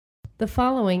The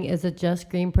following is a Just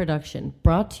Green production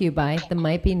brought to you by the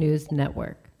Might Be News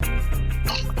Network.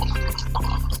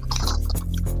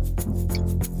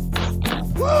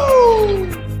 Woo!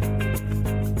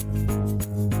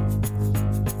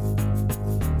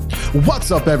 What's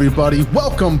up, everybody?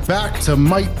 Welcome back to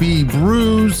Might Be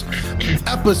Brews,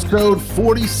 episode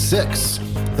 46,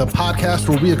 the podcast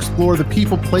where we explore the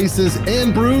people, places,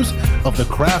 and brews of the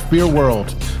craft beer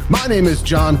world. My name is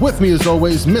John. With me, as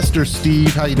always, Mr.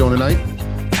 Steve. How you doing tonight?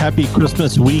 Happy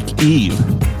Christmas Week Eve.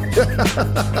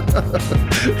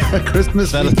 Christmas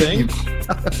Is that Week a thing? Eve.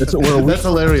 That's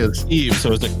hilarious. Eve.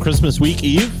 So is it Christmas Week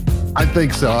Eve? I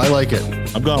think so. I like it.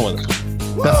 I'm going with it.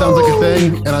 That sounds like a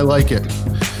thing, and I like it.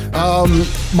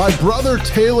 My brother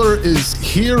Taylor is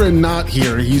here and not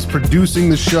here. He's producing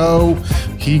the show.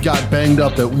 He got banged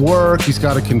up at work. He's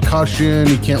got a concussion.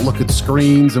 He can't look at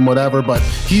screens and whatever, but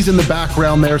he's in the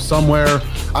background there somewhere.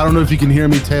 I don't know if you can hear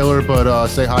me, Taylor, but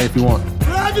say hi if you want.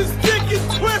 Grab his dick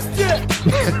and twist it!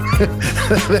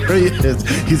 There he is.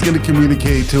 He's going to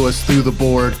communicate to us through the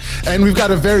board. And we've got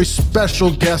a very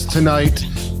special guest tonight,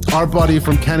 our buddy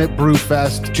from Kennett Brew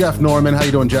Fest, Jeff Norman. How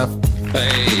you doing, Jeff?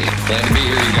 Hey, glad to be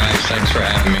here, you guys. Thanks for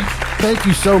having me. Thank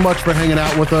you so much for hanging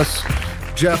out with us,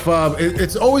 Jeff.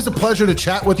 It's always a pleasure to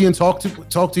chat with you and talk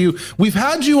to you. We've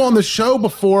had you on the show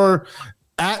before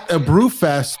at a brew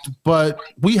fest, but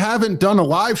we haven't done a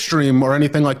live stream or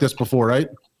anything like this before, right?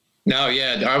 No,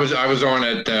 yeah, I was on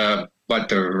at like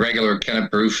the regular Kennett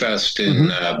Brew Fest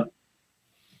in I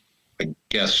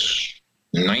guess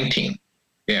 19.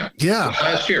 Yeah.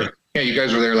 Last year. Yeah, you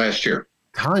guys were there last year.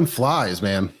 Time flies,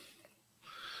 man.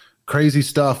 Crazy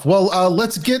stuff. Well,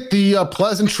 let's get the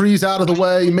pleasantries out of the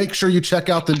way. Make sure you check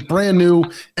out the brand new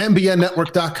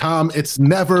mbnnetwork.com. It's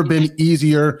never been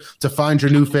easier to find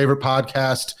your new favorite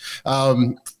podcast.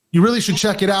 You really should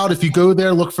check it out. If you go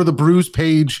there, look for the brews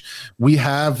page. We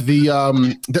have there's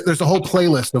a whole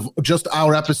playlist of just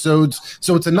our episodes.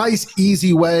 So it's a nice,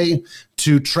 easy way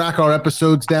to track our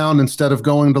episodes down instead of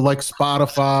going to like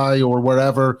Spotify or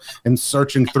wherever and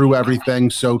searching through everything.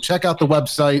 So check out the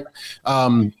website.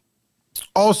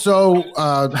 Also,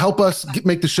 help us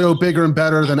make the show bigger and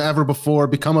better than ever before.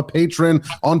 Become a patron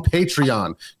on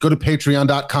Patreon. Go to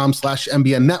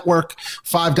patreon.com/MBN Network.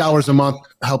 $5 a month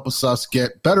helps us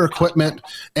get better equipment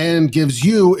and gives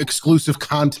you exclusive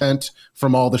content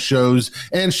from all the shows.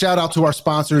 And shout out to our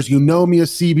sponsors, Eunomia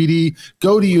CBD.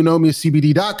 Go to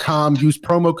eunomiacbd.com. Use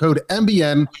promo code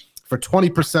MBN for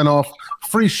 20% off,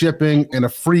 free shipping, and a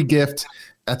free gift.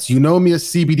 That's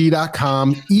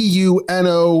eunomiacbd.com,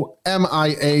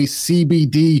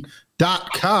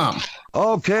 eunomiacbd.com.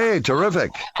 Okay,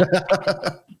 terrific.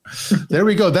 There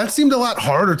we go. That seemed a lot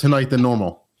harder tonight than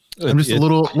normal. I'm just a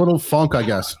little funk, I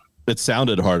guess. It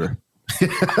sounded harder.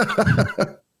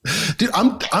 Dude,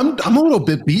 I'm a little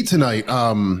bit beat tonight.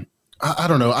 I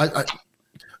don't know. I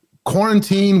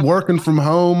quarantine, working from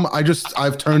home.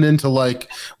 I've turned into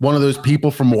like one of those people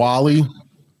from WALL-E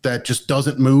that just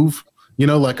doesn't move. You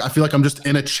know, like I feel like I'm just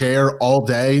in a chair all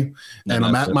day and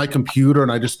I'm at my computer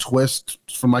and I just twist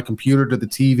from my computer to the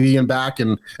TV and back.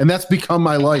 And that's become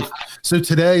my life. So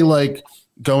today, like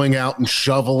going out and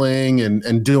shoveling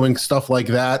and doing stuff like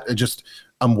that,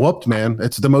 I'm whooped, man.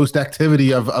 It's the most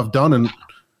activity I've done in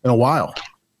a while.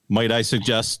 Might I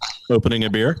suggest opening a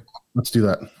beer? Let's do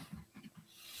that.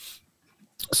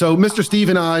 So Mr. Steve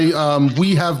and I,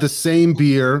 we have the same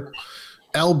beer,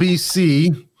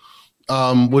 LBC,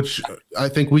 which I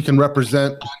think we can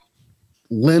represent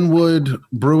Linwood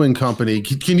Brewing Company.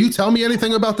 Can you tell me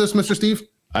anything about this, Mr. Steve?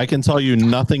 I can tell you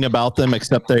nothing about them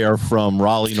except they are from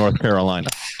Raleigh, North Carolina.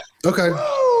 Okay.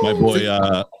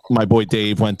 My boy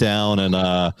Dave went down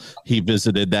and he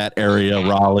visited that area,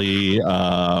 Raleigh,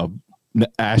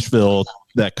 Asheville,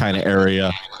 that kind of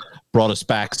area. Brought us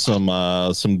back some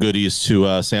goodies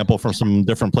to sample from some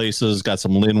different places. Got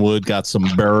some Linwood, got some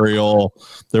Burial.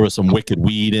 There was some Wicked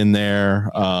Weed in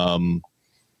there. So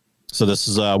this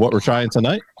is what we're trying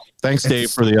tonight. Thanks,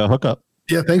 Dave, for the hookup.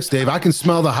 Yeah, thanks, Dave. I can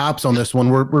smell the hops on this one.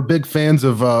 We're big fans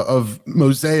of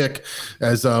Mosaic,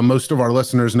 as most of our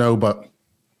listeners know, but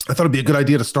I thought it'd be a good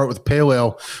idea to start with Pale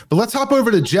Ale. But let's hop over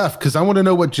to Jeff because I want to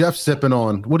know what Jeff's sipping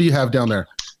on. What do you have down there?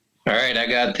 All right, I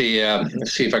got the,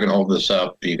 let's see if I can hold this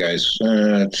up, you guys.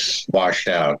 It's washed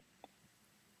out.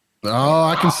 Oh,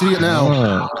 I can see it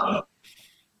now.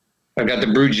 I've got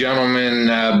the Brew Gentleman,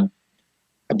 I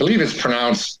believe it's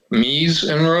pronounced Mise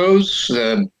and Rose,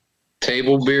 the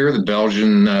table beer, the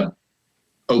Belgian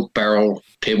oak barrel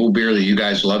table beer that you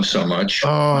guys love so much. Oh,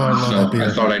 I love that beer.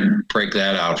 I thought I'd break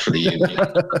that out for the evening.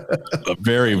 A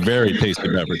very, very tasty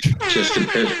beverage. just to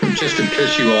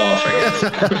piss you off,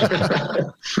 I guess.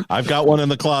 I've got one in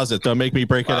the closet. Don't make me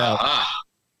break it out.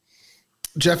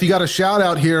 Jeff, you got a shout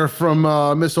out here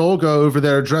from Miss Olga over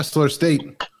there at Dressler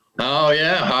State. Oh,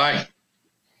 yeah. Hi.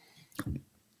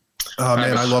 Oh,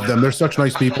 man, I love them. They're such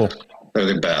nice people. They're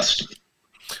the best.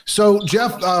 So,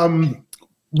 Jeff,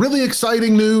 really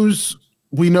exciting news.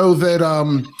 We know that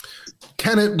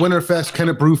Kennett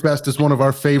Brewfest is one of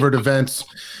our favorite events.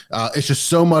 It's just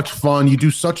so much fun. You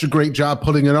do such a great job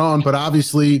putting it on, but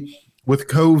obviously with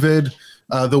COVID,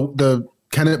 the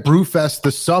Kennett Brewfest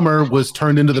this summer was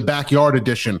turned into the Backyard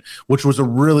Edition, which was a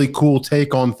really cool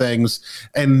take on things.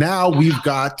 And now we've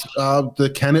got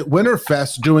the Kennett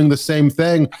Winterfest doing the same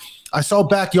thing. I saw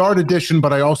Backyard Edition,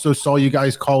 but I also saw you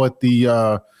guys call it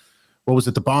the what was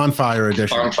it? The Bonfire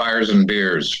Edition. Bonfires and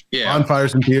beers. Yeah.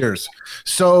 Bonfires and beers.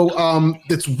 So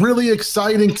it's really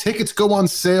exciting. Tickets go on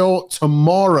sale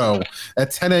tomorrow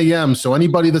at 10 a.m. So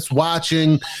anybody that's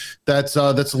watching, that's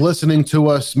listening to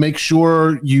us, make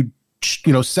sure you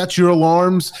set your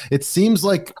alarms. It seems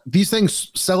like these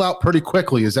things sell out pretty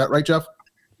quickly. Is that right, Jeff?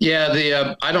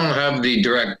 Yeah, I don't have the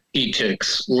direct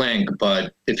e-tix link,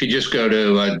 but if you just go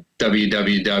to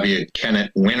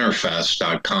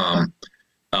www.kennettwinterfest.com,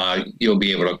 you'll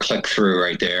be able to click through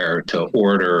right there to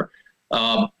order.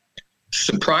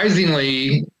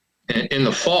 Surprisingly, in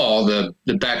the fall, the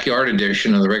Backyard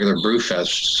Edition of the regular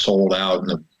Brewfest sold out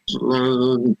in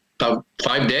about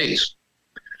 5 days.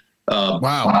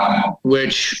 Wow.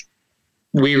 Which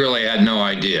we really had no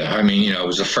idea. I mean, it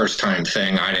was a first time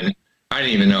thing. I didn't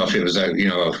even know if it was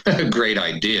a great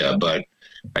idea, but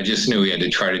I just knew we had to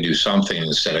try to do something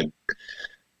instead of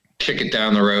kick it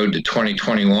down the road to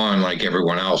 2021 like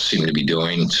everyone else seemed to be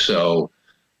doing. So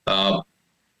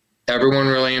everyone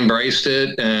really embraced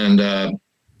it, and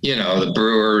the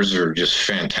brewers are just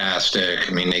fantastic.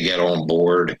 I mean, they get on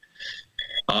board.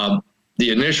 The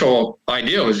initial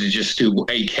idea was to just do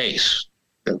a case.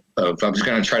 I was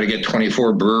going to try to get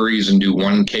 24 breweries and do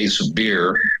one case of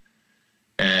beer,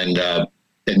 and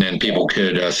then people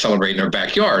could celebrate in their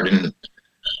backyard. And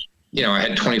I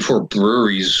had 24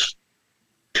 breweries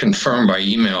confirmed by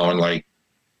email in like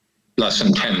less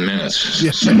than 10 minutes.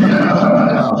 Yeah. So, and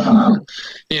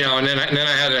then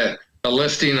I had a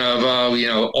listing of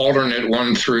alternate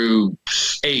 1 through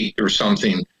 8 or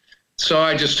something. So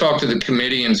I just talked to the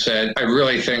committee and said, I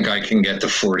really think I can get to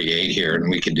 48 here,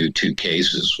 and we could do 2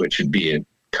 cases, which would be a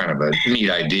kind of a neat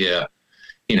idea.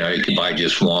 You could buy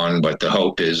just one, but the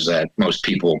hope is that most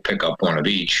people will pick up one of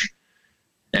each.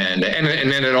 And then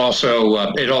it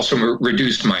also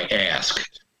reduced my ask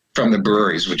from the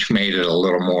breweries, which made it a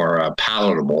little more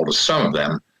palatable to some of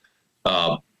them.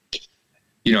 I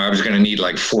was going to need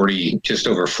like just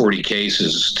over 40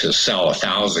 cases to sell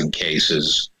 1,000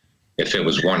 cases if it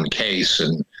was one case.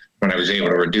 And when I was able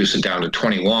to reduce it down to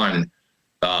 21,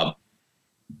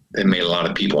 it made a lot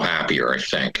of people happier, I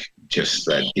think. Just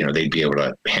that, they'd be able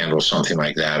to handle something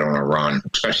like that on a run,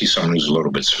 especially someone who's a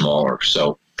little bit smaller.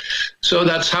 So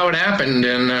that's how it happened.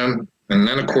 And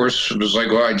then, of course, it was like,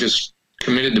 well, I just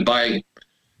committed to buy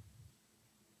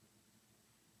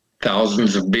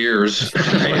thousands of beers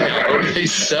they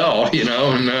sell,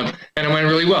 and it went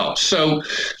really well. So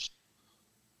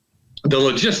the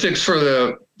logistics for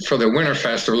the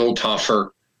Winterfest are a little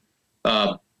tougher.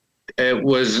 It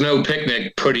was no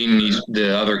picnic putting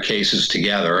the other cases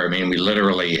together. I mean, we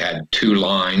literally had 2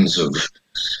 lines of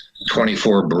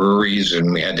 24 breweries,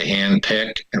 and we had to hand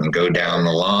pick and go down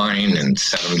the line and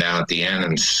set them down at the end,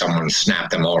 and someone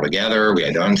snapped them all together. We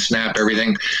had to unsnap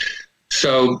everything.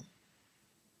 So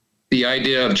the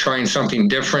idea of trying something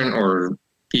different or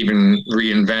even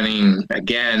reinventing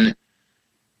again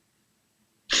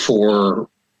for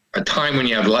a time when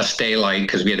you have less daylight,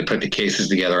 because we had to put the cases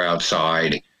together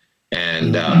outside,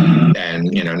 and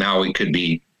now we could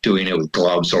be doing it with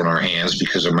gloves on our hands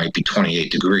because it might be 28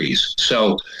 degrees.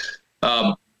 So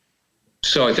I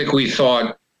think we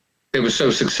thought it was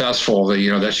so successful that,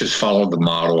 let's just follow the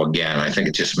model again. I think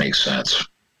it just makes sense.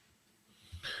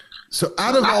 So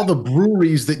out of all the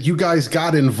breweries that you guys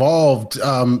got involved,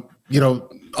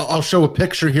 I'll show a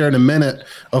picture here in a minute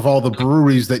of all the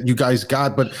breweries that you guys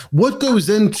got, but what goes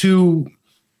into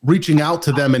reaching out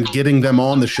to them and getting them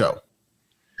on the show?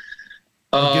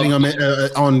 Getting them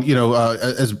on,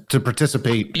 as to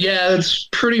participate. Yeah, that's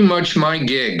pretty much my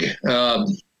gig. There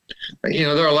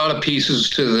are a lot of pieces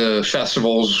to the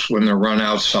festivals when they're run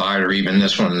outside, or even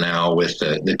this one now with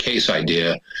the case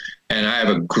idea. And I have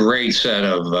a great set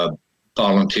of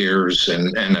volunteers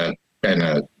and a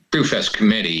Brewfest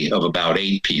committee of about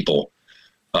 8 people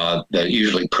that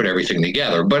usually put everything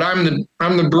together. But I'm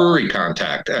the brewery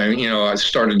contact. I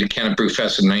started the Kennett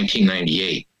Brewfest in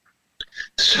 1998.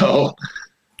 So,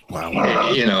 wow.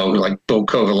 Like Bill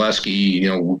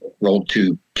Kovaleski, rolled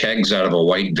 2 kegs out of a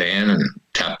white van and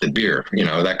tapped the beer,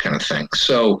 that kind of thing.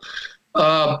 So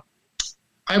I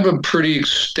have a pretty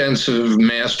extensive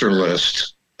master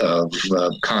list of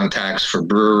contacts for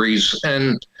breweries.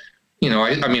 And,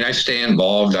 I stay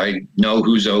involved. I know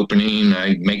who's opening.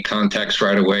 I make contacts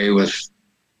right away with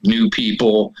new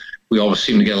people. We always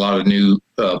seem to get a lot of new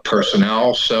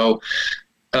personnel. So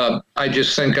I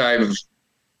just think I've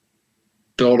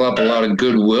built up a lot of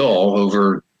goodwill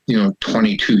over,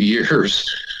 22 years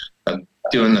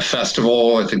doing the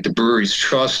festival. I think the breweries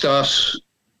trust us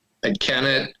at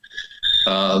Kennett.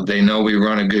 They know we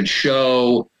run a good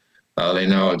show. They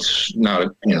know it's not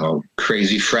a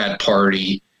crazy frat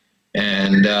party,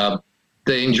 and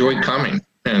they enjoy coming.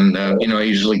 And I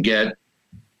usually get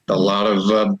a lot of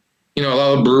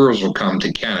brewers will come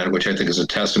to Kennett, which I think is a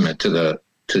testament to the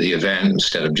event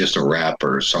instead of just a rap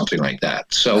or something like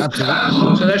that. So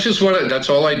that's just that's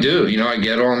all I do. I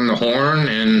get on the horn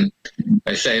and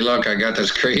I say, look, I got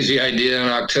this crazy idea in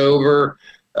October.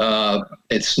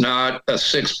 It's not a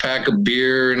 6-pack of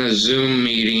beer in a Zoom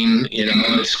meeting.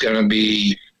 It's going to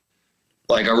be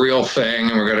like a real thing,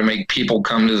 and we're going to make people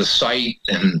come to the site.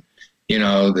 And,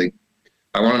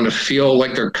 I want them to feel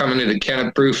like they're coming to the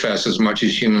Kennett Brewfest as much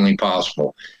as humanly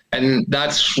possible. And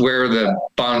that's where the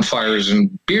Bonfires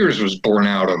and Beers was born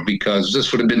out of, because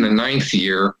this would have been the 9th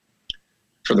year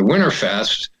for the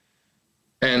Winterfest.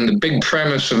 And the big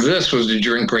premise of this was to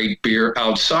drink great beer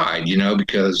outside,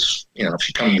 because, if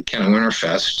you come to Kennett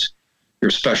Winterfest, you're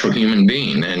a special human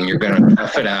being, and you're going to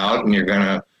F it out, and you're going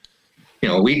to,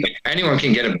 anyone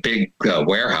can get a big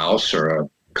warehouse or a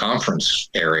conference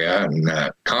area and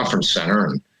conference center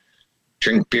and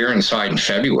drink beer inside in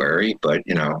February. But,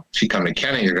 if you come to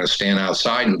Kennett, you're going to stand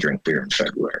outside and drink beer in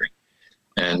February.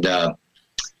 And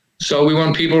so we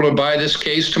want people to buy this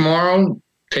case tomorrow,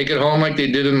 take it home like they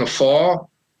did in the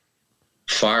fall,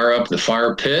 fire up the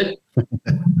fire pit,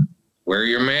 wear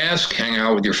your mask, hang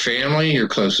out with your family, your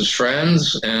closest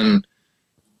friends, and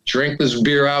drink this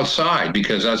beer outside,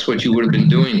 because that's what you would have been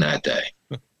doing that day.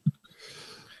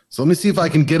 So let me see if I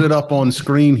can get it up on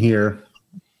screen here.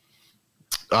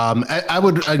 I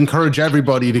would encourage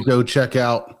everybody to go check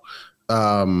out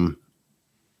Kennett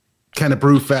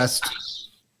Brewfest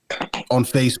on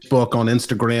Facebook, on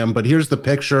Instagram. But here's the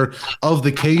picture of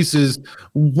the cases.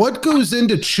 What goes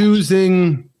into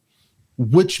choosing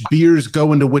which beers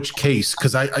go into which case?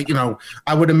 Because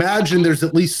I would imagine there's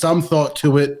at least some thought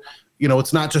to it.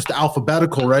 It's not just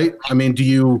alphabetical, right? I mean, do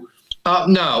you?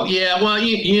 No. Yeah. Well,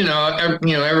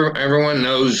 everyone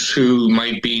knows who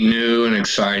might be new and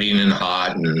exciting and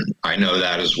hot, and I know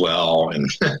that as well. And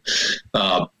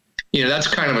that's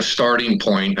kind of a starting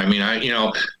point. I mean,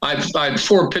 I've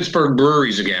 4 Pittsburgh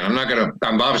breweries again.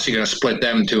 I'm obviously gonna split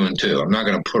them 2 and 2. I'm not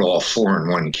gonna put all 4 in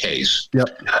one case.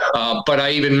 Yep. But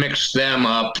I even mixed them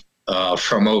up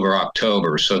from over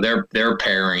October, so their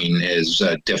pairing is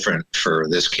different for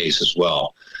this case as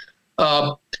well.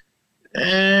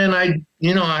 And I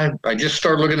just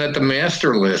started looking at the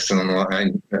master list,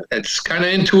 and it's kind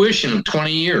of intuition of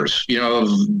 20 years,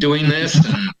 of doing this.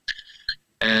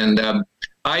 And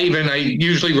I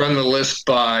usually run the list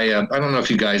by, I don't know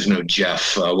if you guys know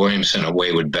Jeff Williamson of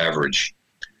Waywood Beverage,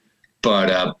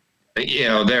 but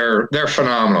they're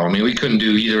phenomenal. I mean, we couldn't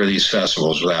do either of these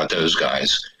festivals without those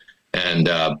guys. And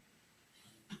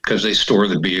because they store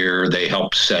the beer, they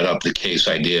help set up the case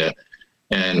idea.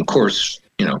 And of course,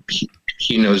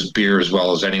 he knows beer as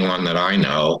well as anyone that I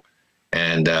know.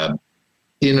 And,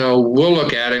 we'll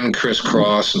look at it and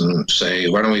crisscross and say,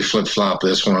 why don't we flip flop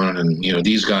this one? And,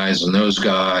 these guys and those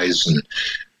guys. And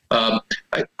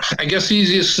I guess the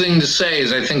easiest thing to say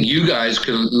is I think you guys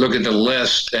could look at the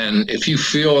list, and if you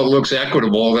feel it looks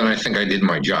equitable, then I think I did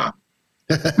my job.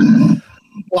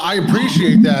 Well, I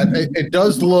appreciate that. It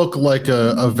does look like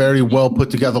a very well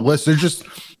put together list. There's just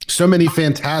so many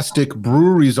fantastic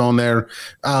breweries on there.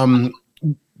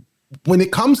 When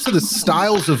it comes to the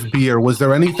styles of beer, was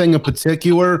there anything in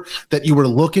particular that you were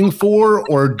looking for,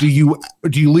 or do you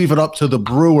leave it up to the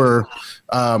brewer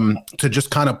to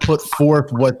just kind of put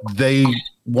forth what they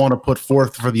want to put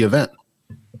forth for the event?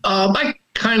 I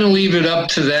kind of leave it up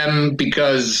to them,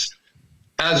 because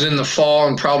as in the fall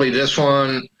and probably this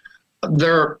one,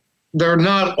 they're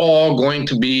not all going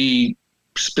to be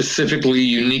specifically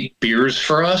unique beers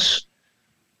for us.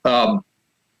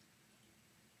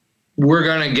 We're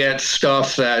going to get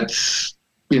stuff that's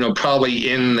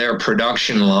probably in their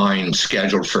production line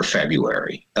scheduled for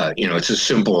February. It's as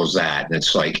simple as that. And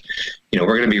it's like, we're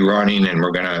going to be running and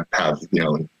we're going to have,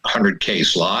 100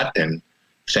 case lot, and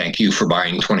thank you for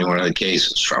buying 21 of the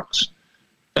cases from us.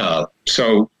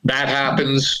 So that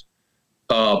happens.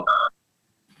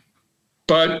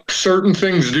 But certain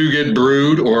things do get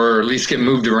brewed or at least get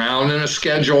moved around in a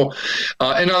schedule.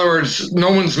 In other words,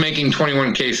 no one's making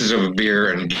 21 cases of a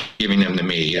beer and giving them to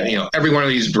me. Every one of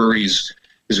these breweries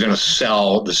is going to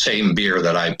sell the same beer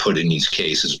that I put in these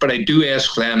cases. But I do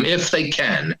ask them, if they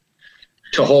can,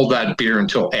 to hold that beer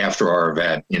until after our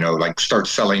event, like start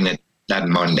selling it that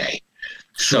Monday.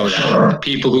 So that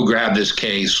people who grab this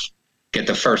case get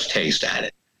the first taste at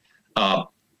it.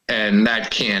 And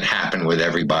that can't happen with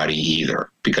everybody either,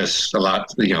 because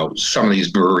some of these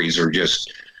breweries are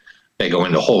they go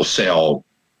into wholesale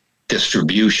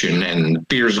distribution and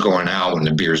beer's going out when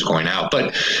the beer's going out.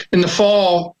 But in the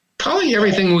fall, probably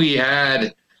everything we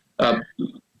had, probably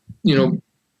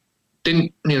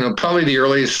the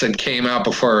earliest that came out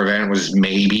before our event was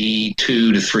maybe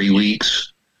 2 to 3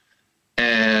 weeks.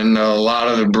 And a lot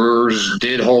of the brewers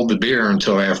did hold the beer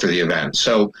until after the event.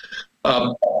 So,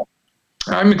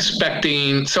 I'm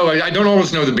expecting, so I don't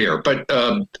always know the beer, but,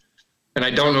 and I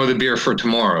don't know the beer for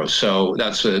tomorrow. So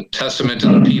that's a testament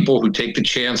to the people who take the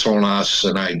chance on us.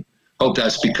 And I hope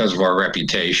that's because of our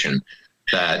reputation,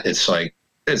 that it's like,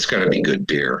 it's going to be good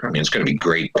beer. I mean, it's going to be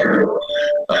great beer.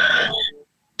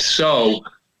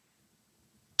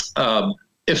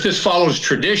 If this follows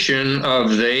tradition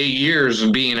of the 8 years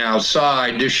of being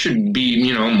outside, there should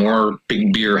be, more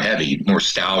big beer heavy, more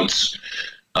stouts,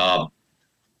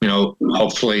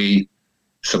 hopefully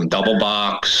some double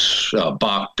box,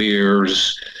 Bock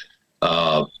beers.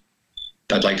 I'd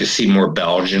like to see more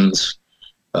Belgians.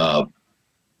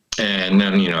 And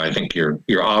then, I think you're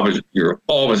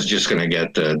always just going to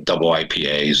get the double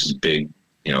IPAs, the big,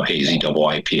 hazy double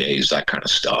IPAs, that kind of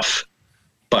stuff.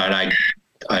 But I'm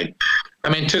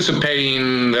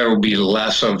anticipating there will be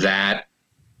less of that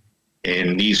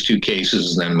in these 2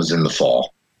 cases than was in the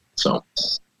fall. So,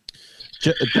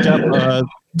 Jeff,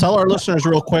 tell our listeners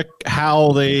real quick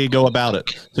how they go about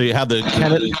it. So you have the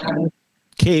Kennet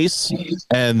case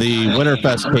and the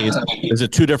Winterfest case. Is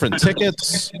it 2 different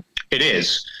tickets? It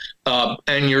is.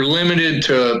 And you're limited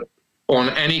to, on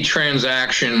any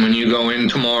transaction when you go in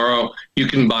tomorrow, you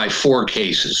can buy 4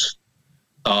 cases,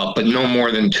 but no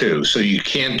more than 2. So you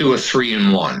can't do a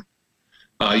 3-in-1.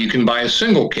 You can buy a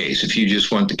single case. If you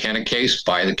just want the Kennet case,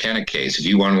 buy the Kennet case. If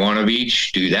you want 1 of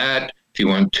each, do that. If you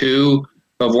want 2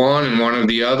 of one and 1 of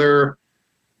the other,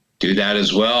 do that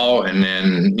as well. And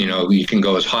then, you can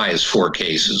go as high as 4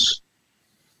 cases.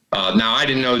 Now, I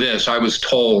didn't know this. I was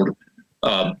told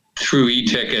through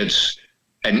e-tickets,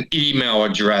 an email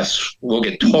address will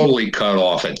get totally cut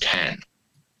off at 10.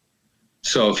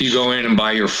 So if you go in and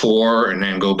buy your 4 and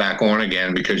then go back on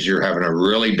again because you're having a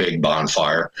really big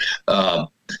bonfire and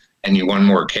you want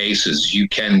more cases, you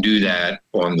can do that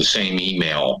on the same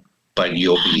email, but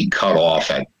you'll be cut off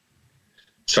at.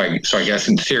 So I guess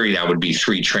in theory that would be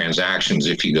 3 transactions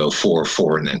if you go 4,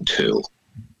 and then 2.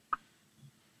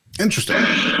 Interesting.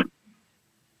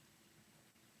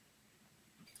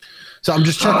 So I'm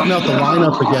just checking out the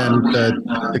lineup again.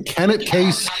 The Kennet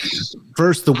case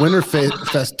versus the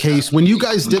Winterfest case. When you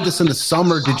guys did this in the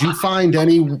summer, did you find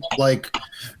anybody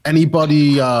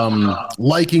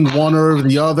liking one or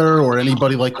the other, or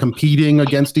anybody competing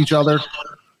against each other?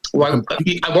 Well,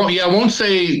 I won't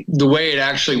say the way it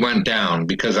actually went down,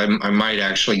 because I might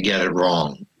actually get it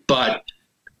wrong. But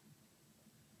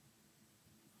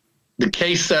the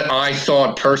case that I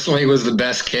thought personally was the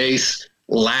best case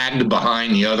lagged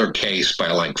behind the other case by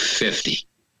 50.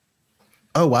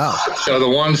 Oh, wow. So the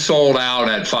one sold out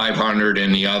at 500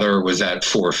 and the other was at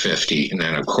 450. And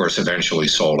then, of course, eventually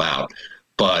sold out.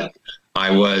 But I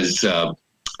was a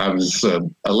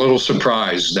little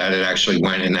surprised that it actually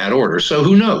went in that order. So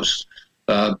who knows?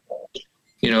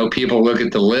 People look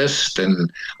at the list, and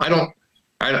I don't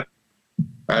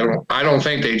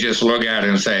think they just look at it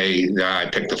and say, I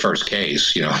picked the first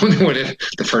case. What if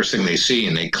the first thing they see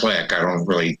and they click? I don't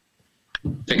really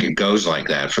think it goes like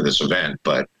that for this event.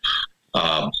 But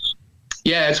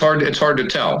it's hard to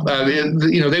tell.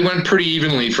 They went pretty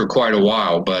evenly for quite a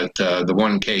while, but the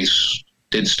one case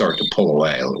did start to pull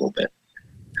away a little bit.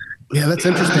 Yeah, that's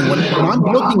interesting. When I'm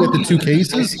looking at the 2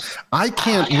 cases, I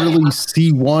can't really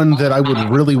see one that I would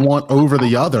really want over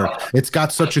the other. It's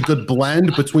got such a good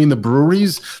blend between the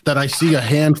breweries that I see a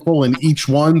handful in each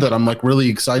one that I'm really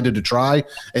excited to try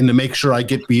and to make sure I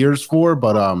get beers for.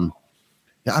 But I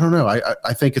don't know.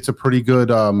 I think it's a pretty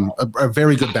good, a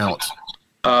very good balance.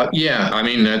 I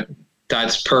mean,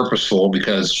 that's purposeful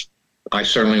because I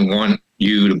certainly want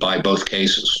you to buy both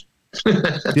cases.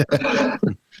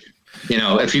 You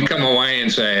know, if you come away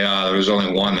and say, there was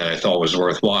only one that I thought was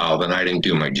worthwhile, then I didn't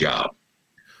do my job.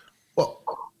 Well,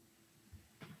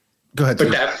 go ahead.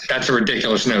 But that's a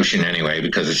ridiculous notion anyway,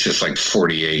 because it's just like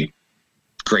 48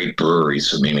 great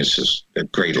breweries. I mean, it's just a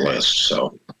great list.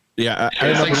 So yeah,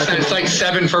 it's like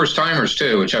 7 first-timers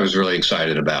too, which I was really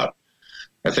excited about.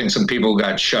 I think some people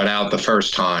got shut out the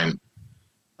first time,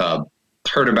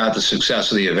 heard about the success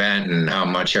of the event and how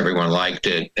much everyone liked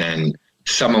it. And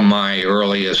some of my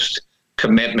earliest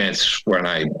commitments when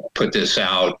I put this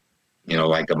out, you know,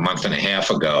 like a month and a half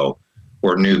ago,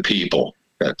 were new people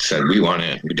that said, we want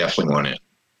in, we definitely want in.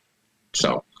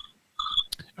 So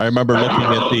I remember looking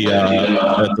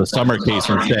at the summer case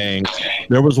and saying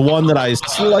there was one that I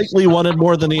slightly wanted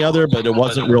more than the other, but it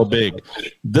wasn't real big.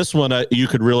 This one, you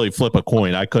could really flip a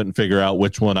coin. I couldn't figure out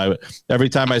which one every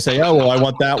time I say, oh, well, I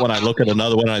want that one, I look at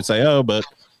another one and I say, oh, but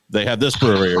they have this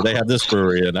brewery or they have this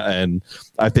brewery. And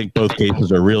I think both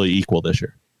cases are really equal this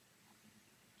year.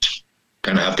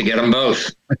 Gonna have to get them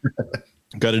both.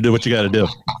 Got to do what you got to do.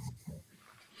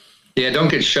 Yeah, don't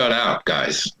get shut out,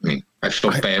 guys. I mean, I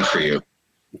feel bad for you.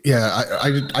 Yeah,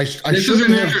 this is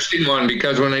an interesting one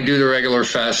because when I do the regular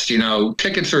fest, you know,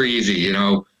 tickets are easy. You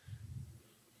know,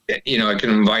 I can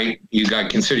invite you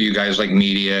guys, consider you guys like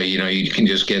media. You know, you can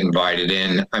just get invited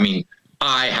in. I mean,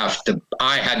 I had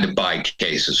to buy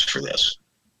cases for this.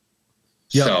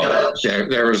 Yep. So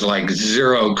there was like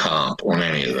zero comp on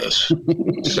any of this.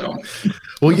 So,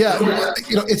 well, yeah,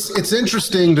 you know, it's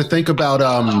interesting to think about.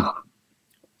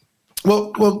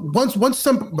 Well, once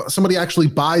somebody actually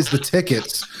buys the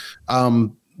tickets,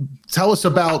 tell us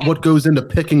about what goes into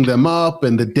picking them up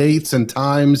and the dates and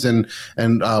times and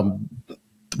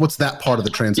what's that part of the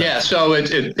transaction? Yeah, so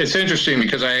it's interesting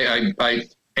because I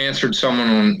answered someone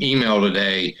on email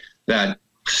today that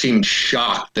seemed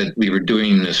shocked that we were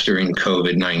doing this during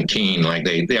COVID-19. Like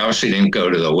they obviously didn't go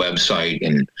to the website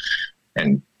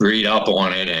and read up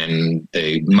on it, and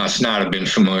they must not have been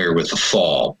familiar with the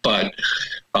fall. But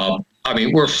I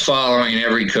mean, we're following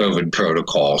every COVID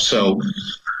protocol. So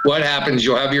what happens,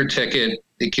 you'll have your ticket.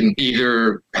 You can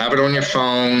either have it on your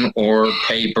phone or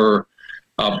paper.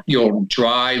 You'll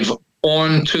drive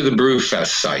onto the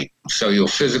Brewfest site. So you'll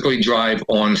physically drive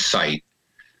on site.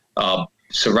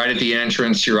 So right at the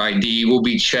entrance, your ID will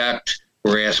be checked.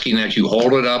 We're asking that you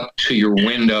hold it up to your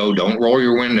window. Don't roll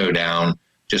your window down.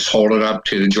 Just hold it up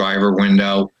to the driver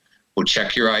window. We'll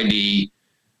check your ID.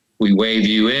 We wave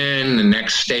you in. The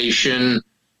next station,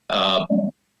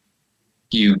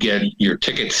 you get your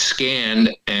ticket scanned,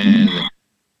 and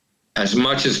as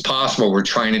much as possible, we're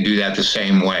trying to do that the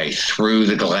same way through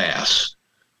the glass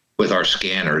with our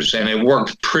scanners, and it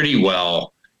worked pretty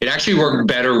well. It actually worked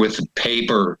better with the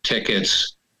paper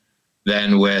tickets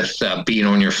than with being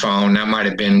on your phone. That might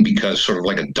have been because sort of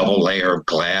like a double layer of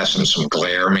glass and some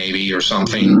glare maybe or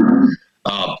something.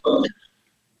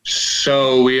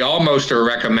 So we almost are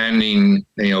recommending,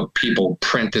 people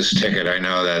print this ticket. I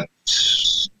know that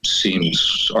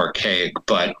seems archaic,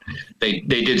 but they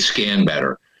did scan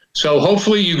better. So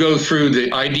hopefully you go through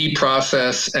the ID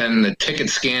process and the ticket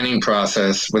scanning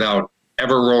process without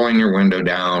ever rolling your window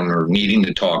down or needing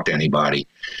to talk to anybody.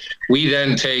 We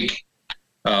then take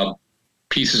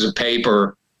pieces of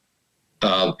paper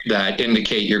that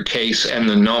indicate your case and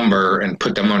the number and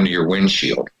put them under your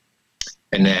windshield.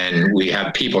 And then we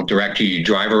have people direct you. You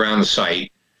drive around the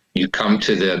site. You come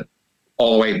to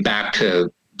all the way back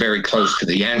to very close to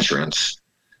the entrance.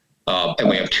 And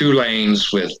we have 2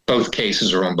 lanes with both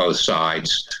cases are on both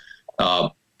sides.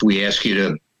 We ask you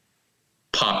to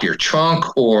pop your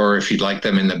trunk, or if you'd like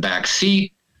them in the back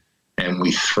seat, and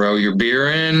we throw your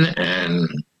beer in and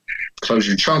close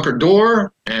your trunk or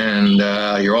door, and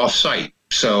you're off site.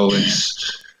 So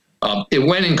it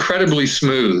went incredibly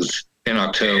smooth in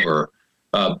October.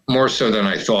 More so than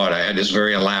I thought. I had this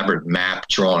very elaborate map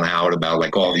drawn out about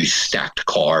like all these stacked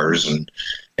cars and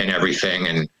everything.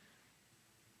 And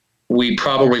we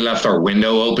probably left our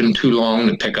window open too long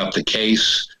to pick up the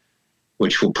case,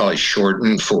 which will probably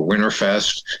shorten for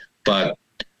Winterfest. But,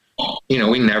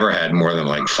 we never had more than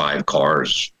like 5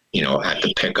 cars, at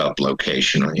the pickup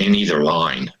location in either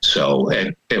line. So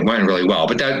it went really well.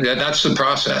 But that's the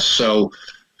process. So,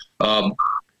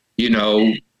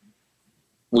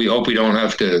 we hope we don't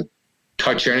have to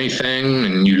touch anything,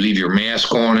 and you leave your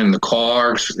mask on in the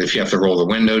car if you have to roll the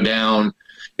window down.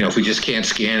 If we just can't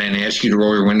scan and ask you to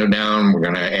roll your window down, we're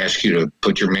going to ask you to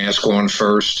put your mask on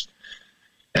first.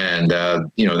 And,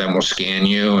 then we'll scan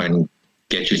you and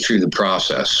get you through the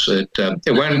process.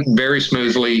 It went very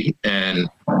smoothly, and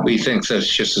we think that's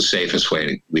just the safest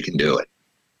way we can do it.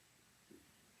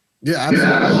 Yeah,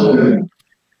 absolutely.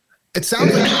 It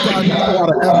sounds like you've got a lot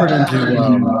of effort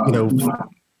into,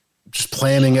 just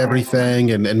planning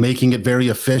everything and making it very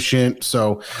efficient.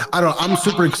 So I'm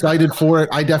super excited for it.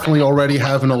 I definitely already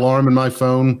have an alarm in my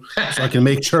phone so I can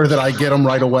make sure that I get them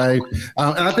right away.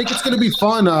 And I think it's going to be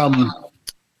fun.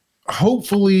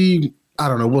 Hopefully, I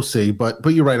don't know, we'll see, but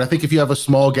you're right. I think if you have a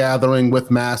small gathering with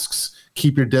masks,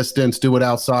 keep your distance, do it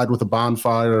outside with a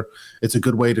bonfire. It's a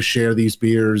good way to share these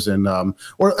beers and,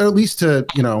 or at least to,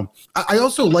 I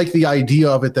also like the idea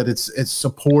of it that it's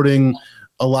supporting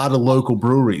a lot of local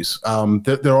breweries.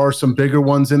 There are some bigger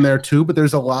ones in there too, but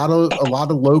there's a lot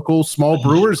of local small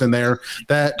brewers in there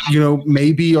that,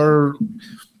 maybe are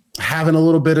having a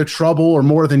little bit of trouble or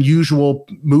more than usual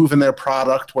moving their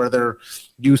product where they're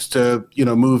used to,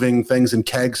 moving things in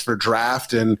kegs for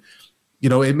draft. And,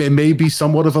 it may be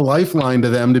somewhat of a lifeline to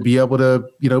them to be able to,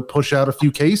 push out a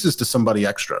few cases to somebody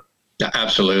extra. Yeah,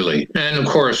 absolutely. And of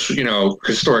course,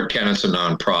 Historic Kennet's a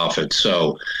nonprofit.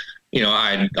 So,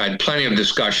 I had plenty of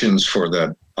discussions for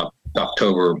the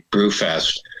October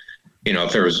Brewfest.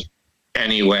 If there was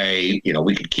any way,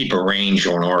 we could keep a range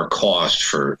on our cost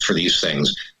for these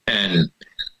things. And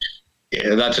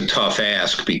that's a tough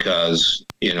ask because,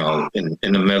 in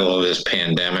the middle of this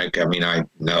pandemic, I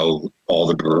know all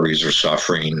the breweries are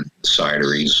suffering,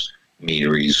 cideries,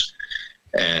 meaderies.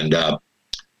 And,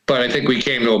 but I think we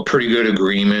came to a pretty good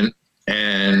agreement.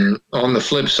 And on the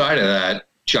flip side of that,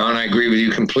 John, I agree with you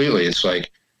completely. It's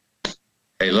like,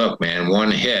 hey, look, man,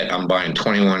 one hit, I'm buying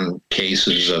 21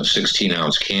 cases of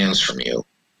 16-ounce cans from you.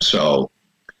 So,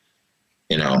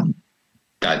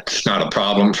 that's not a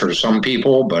problem for some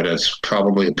people, but it's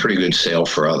probably a pretty good sale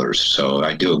for others. So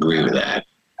I do agree with that.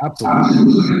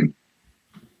 Absolutely.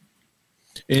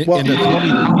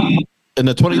 In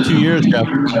the 22 years, Jeff,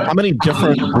 how many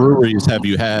different breweries have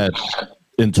you had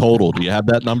in total? Do you have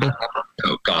that number?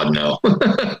 Oh, God, no.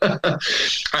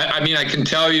 I can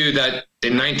tell you that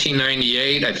in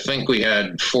 1998, I think we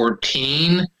had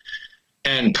 14,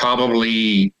 and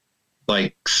probably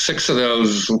like 6 of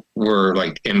those were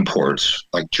like imports,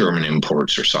 like German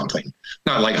imports or something.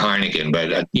 Not like Heineken,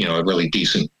 but, a really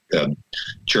decent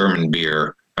German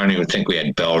beer. I don't even think we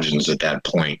had Belgians at that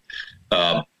point.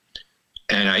 And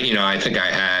I think I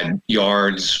had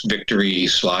Yards, Victory,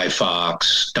 Sly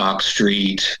Fox, Dock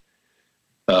Street.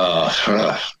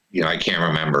 I can't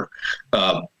remember.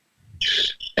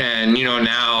 And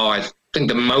now I think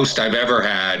the most I've ever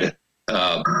had,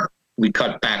 we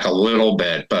cut back a little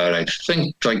bit, but I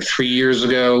think like 3 years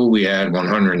ago we had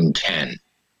 110.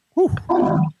 Whew.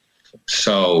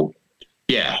 So,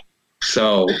 yeah.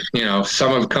 So,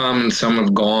 some have come, some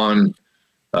have gone.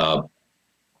 I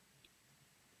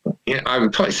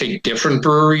would probably say different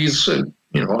breweries, at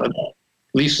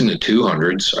least in the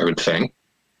 200s, I would think.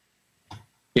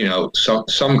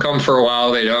 Some come for a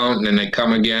while, they don't, and then they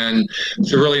come again.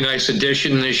 It's a really nice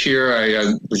addition this year.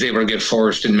 I was able to get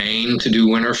Forest in Maine to do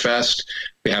Winterfest.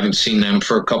 We haven't seen them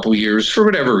for a couple years for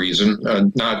whatever reason.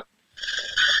 Not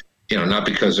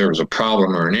because there was a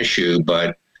problem or an issue,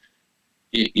 but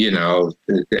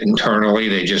internally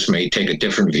they just may take a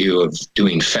different view of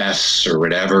doing fests or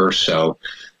whatever. So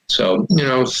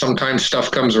sometimes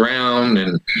stuff comes around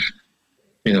and.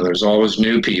 There's always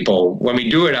new people. When we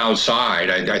do it outside,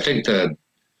 I think the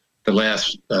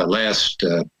last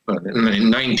in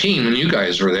 19 when you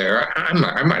guys were there, I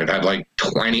might have had like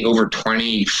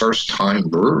 20 first-time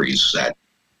breweries.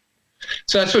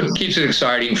 So that's what keeps it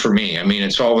exciting for me.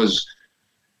 It's always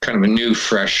kind of a new,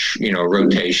 fresh,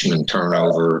 rotation and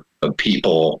turnover of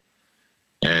people,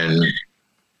 and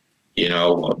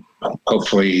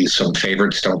hopefully some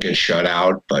favorites don't get shut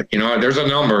out, but there's a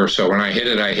number. So when I hit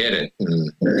it,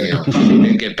 and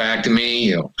you get back to me,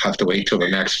 you'll have to wait till the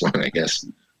next one, I guess.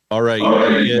 All right.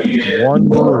 You get one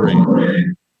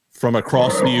brewery from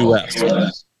across the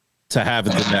U.S. to have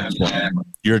it the next one.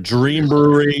 Your dream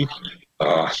brewery.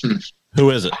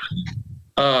 Who is it?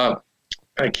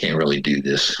 I can't really do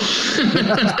this.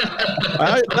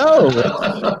 I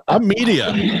know. I'm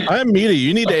media.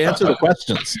 You need to answer the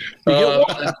questions.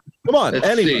 Come on.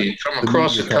 Let's see. From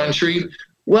across the country.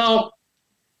 Well,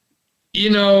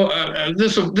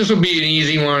 this will be an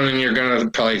easy one, and you're gonna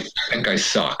probably think I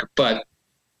suck. But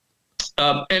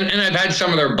and I've had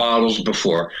some of their bottles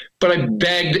before, but I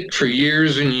begged for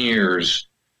years and years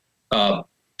to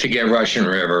get Russian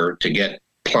River, to get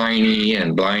Pliny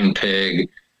and Blind Pig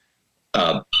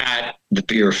at the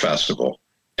beer festival,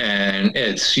 and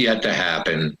it's yet to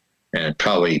happen, and it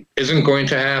probably isn't going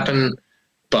to happen,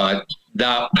 but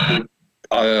that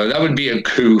would be a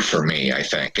coup for me, I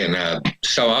think, and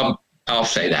so I'll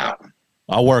say that.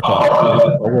 I'll work on it.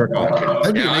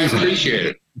 That'd be Yeah, I amazing. appreciate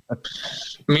it. I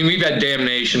mean, we've had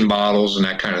Damnation bottles and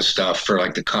that kind of stuff for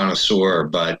like the connoisseur,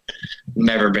 but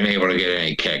never been able to get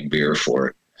any keg beer for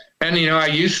it. And I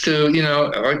used to,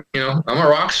 I'm a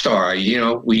rock star.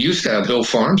 We used to have Hill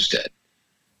Farmstead.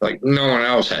 Like no one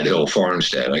else had Hill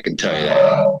Farmstead, I can tell you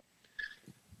that.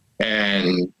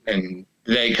 And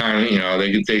they kind of,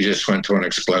 they just went to an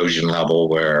explosion level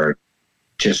where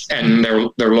and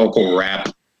their local rep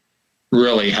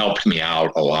really helped me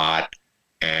out a lot.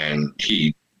 And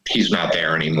he's not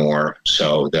there anymore.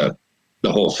 So the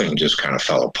whole thing just kind of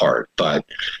fell apart. But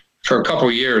for a couple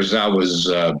of years, that was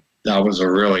a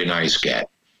really nice get.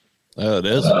 Oh, it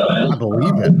is. I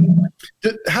believe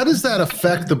it. How does that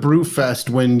affect the Brewfest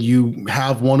when you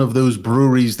have one of those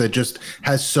breweries that just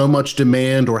has so much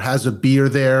demand or has a beer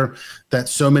there that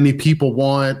so many people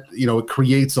want? It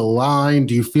creates a line.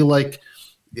 Do you feel like,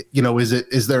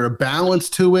 is there a balance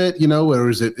to it? Or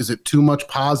is it too much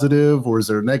positive, or is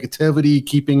there negativity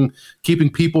keeping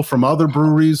people from other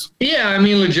breweries? Yeah, I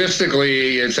mean,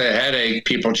 logistically, it's a headache.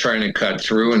 People trying to cut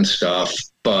through and stuff,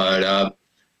 but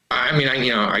I mean,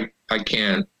 I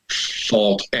can't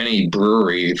fault any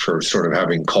brewery for sort of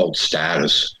having cult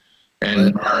status,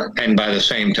 and by the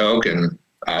same token,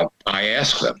 I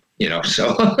ask them,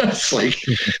 so it's like,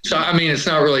 so I mean, it's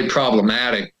not really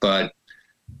problematic, but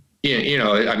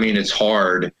I mean, it's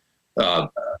hard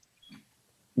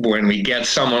when we get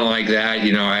someone like that.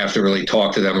 I have to really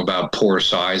talk to them about pour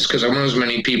size, because I want as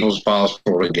many people as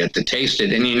possible to get to taste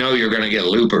it, and you're going to get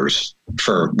loopers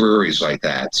for breweries like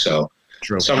that, so.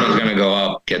 True. Someone's going to go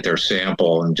up, get their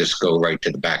sample, and just go right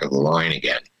to the back of the line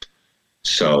again.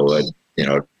 So, it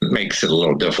makes it a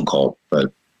little difficult,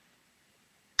 but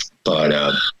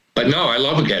no, I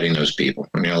love getting those people.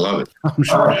 I mean, I love it. I'm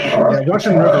sure. Yeah,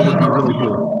 Russian River would be really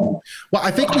cool. Well, I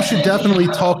think we should definitely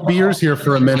talk beers here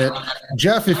for a minute.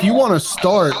 Jeff, if you want to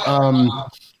start,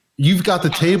 you've got the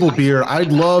table beer.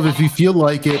 I'd love, if you feel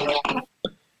like it,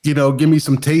 give me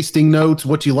some tasting notes,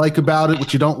 what you like about it,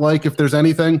 what you don't like, if there's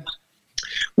anything.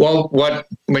 Well,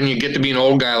 when you get to be an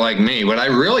old guy like me, what I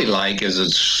really like is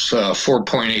it's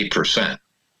 4.8%,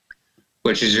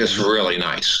 which is just really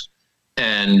nice.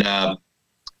 And,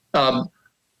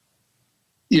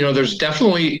 there's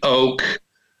definitely oak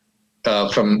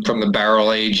from the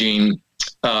barrel aging.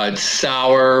 It's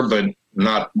sour, but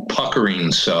not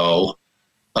puckering so.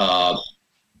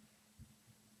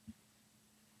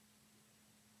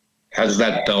 Has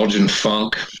that Belgian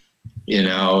funk.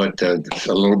 It's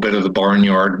a little bit of the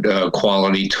barnyard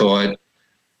quality to it.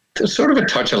 There's sort of a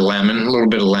touch of lemon, a little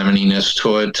bit of lemoniness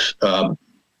to it.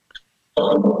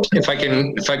 If I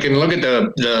can look at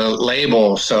the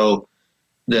label, so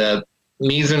the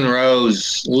mise en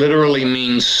rose literally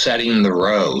means setting the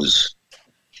rose,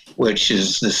 which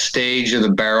is the stage of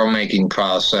the barrel making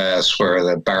process where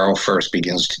the barrel first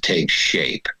begins to take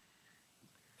shape.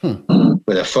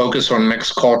 With a focus on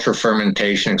mixed culture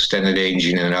fermentation, extended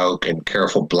aging in oak, and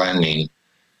careful blending,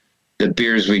 the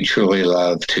beers we truly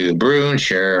love to brew and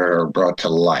share are brought to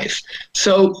life.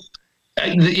 So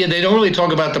they don't really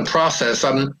talk about the process.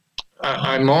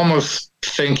 I'm almost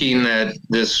thinking that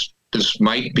this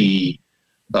might be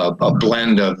a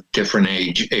blend of different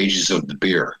ages of the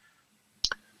beer,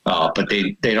 but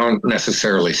they don't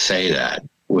necessarily say that,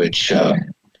 which I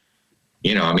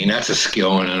mean, that's a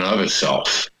skill in and of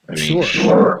itself. I mean,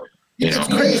 Sure. It's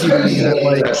crazy to me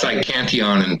that that's like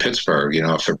Cantillon in Pittsburgh,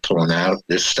 if they're pulling out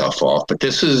this stuff off. But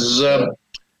this is,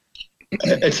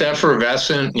 it's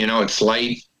effervescent, it's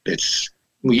light.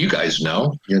 You guys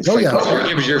know.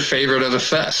 It was your favorite of the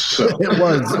fest. So. It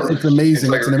was. It's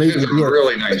amazing. It's an amazing beer.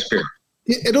 Really nice beer.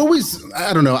 It always,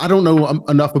 I don't know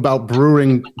enough about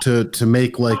brewing to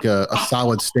make like a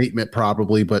solid statement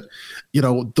probably, but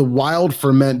the wild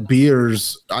ferment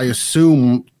beers, I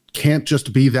assume, can't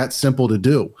just be that simple to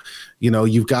do.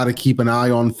 You've got to keep an eye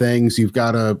on things. You've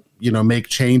got to, make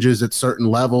changes at certain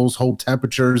levels, hold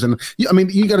temperatures. And I mean,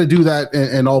 you got to do that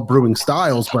in all brewing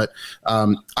styles, but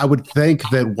I would think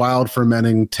that wild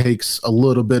fermenting takes a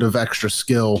little bit of extra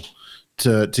skill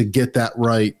to get that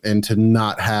right and to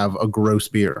not have a gross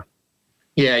beer.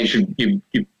 Yeah, you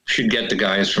should get the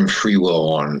guys from Free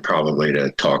Will on probably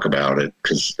to talk about it,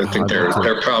 because I think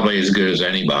they're probably as good as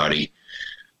anybody.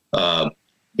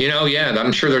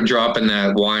 I'm sure they're dropping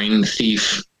that wine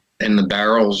thief in the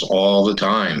barrels all the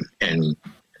time, and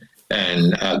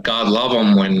God love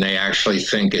them when they actually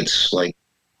think it's like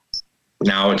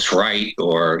now it's right,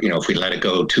 or if we let it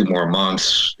go 2 more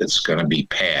months, it's going to be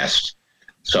past.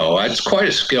 So it's quite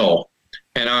a skill,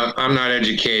 and I'm not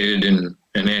educated in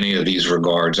any of these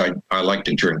regards. I like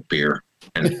to drink beer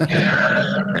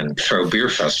and throw beer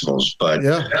festivals, but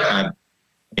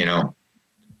You know,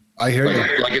 I hear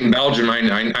you. Like in Belgium, I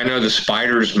know the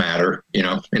spiders matter. You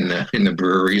know, in the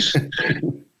breweries.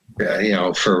 You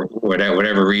know, for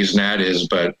whatever reason that is,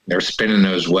 but they're spinning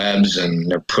those webs and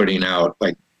they're putting out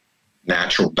like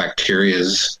natural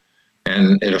bacterias,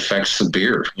 and it affects the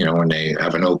beer. You know, when they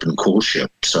have an open cool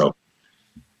ship. So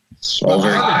it's all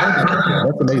very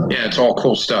yeah, it's all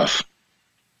cool stuff.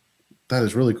 That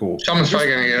is really cool. Someone's probably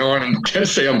going to get on and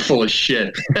just say I'm full of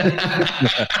shit.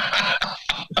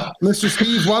 Mr.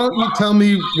 Steve, why don't you tell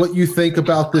me what you think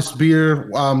about this beer?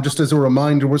 Just as a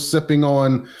reminder, we're sipping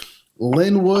on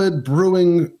Linwood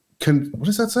Brewing. What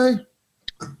does that say?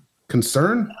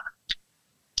 Concern?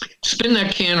 Spin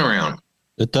that can around.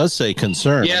 It does say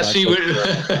concern. Yeah, see,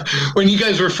 when you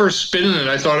guys were first spinning it,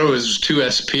 I thought it was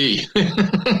 2SP.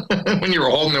 When you were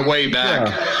holding it way back.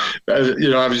 Yeah. You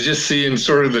know, I was just seeing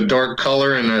sort of the dark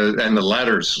color and the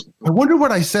letters. I wonder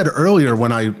what I said earlier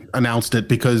when I announced it,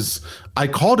 because I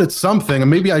called it something, and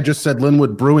maybe I just said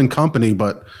Linwood Brewing Company,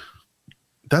 but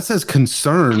that says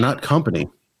concern, not company.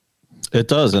 It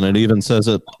does, and it even says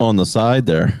it on the side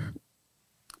there.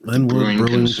 Linwood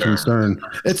Brewing Concern.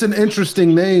 It's an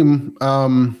interesting name,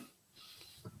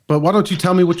 but why don't you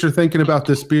tell me what you're thinking about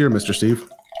this beer, Mr. Steve?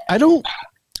 I don't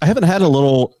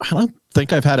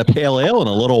think I've had a pale ale in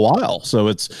a little while, so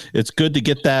it's good to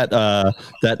get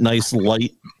that nice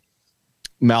light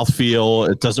mouthfeel.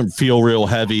 It doesn't feel real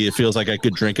heavy. It feels like I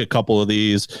could drink a couple of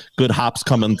these. Good hops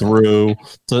coming through.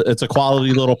 So it's a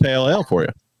quality little pale ale for you.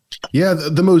 Yeah,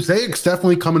 the mosaic's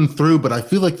definitely coming through, but I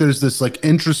feel like there's this like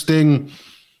interesting.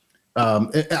 I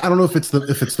don't know if it's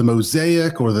the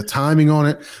mosaic or the timing on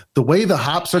it. The way the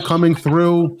hops are coming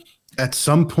through at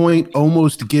some point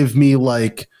almost give me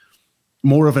like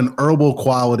more of an herbal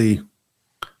quality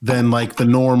than like the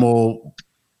normal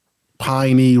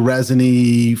piney,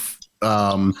 resiny,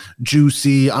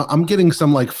 juicy. I'm getting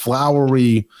some like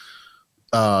flowery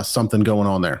something going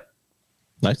on there.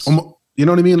 Nice. You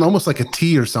know what I mean? Almost like a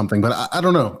tea or something, but I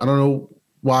don't know. I don't know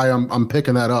why I'm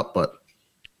picking that up, but.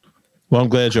 Well, I'm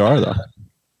glad you are, though.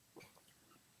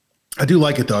 I do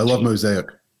like it, though. I love Mosaic.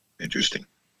 Interesting.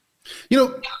 You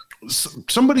know,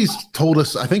 somebody's told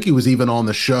us, I think he was even on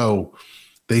the show,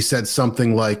 they said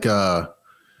something like,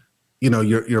 you know,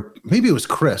 your maybe it was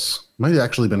Chris. Might have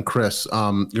actually been Chris.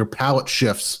 Your palate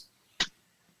shifts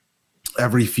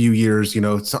every few years. You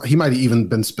know, he might have even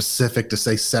been specific to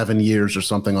say 7 years or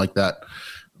something like that.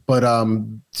 But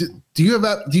do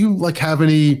you like have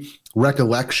any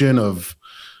recollection of,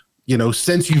 you know,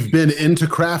 since you've been into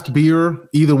craft beer,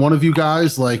 either one of you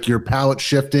guys, like your palate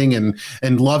shifting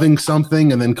and loving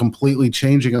something and then completely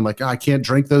changing and like, I can't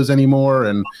drink those anymore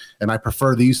and I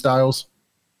prefer these styles?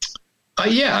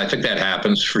 Yeah, I think that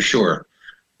happens for sure.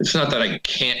 It's not that I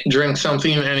can't drink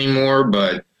something anymore,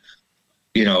 but,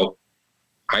 you know,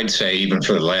 I'd say even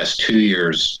for the last 2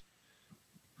 years,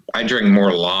 I drink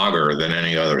more lager than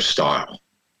any other style,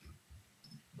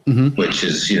 which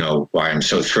is, you know, why I'm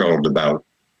so thrilled about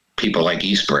people like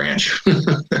East Branch.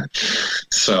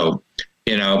 So,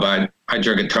 you know, but I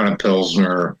drink a ton of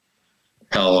Pilsner,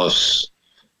 Helles,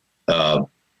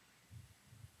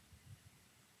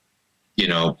 you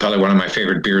know, probably one of my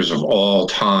favorite beers of all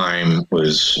time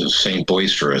was St.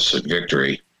 Boisterous at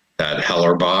Victory, that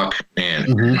Hellerbach. Man,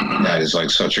 that is like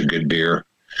such a good beer.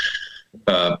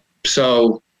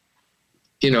 So,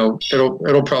 you know,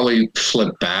 it'll probably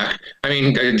flip back. I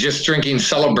mean, just drinking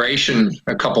Celebration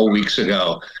a couple weeks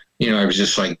ago, you know, I was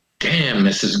just like, damn,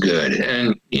 this is good.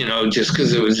 And, you know, just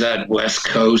because it was that West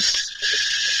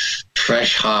Coast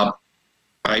fresh hop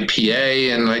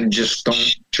IPA, and I just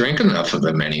don't drink enough of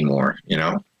them anymore, you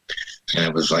know. And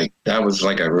it was like, that was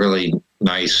like a really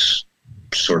nice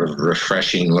sort of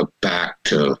refreshing look back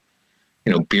to,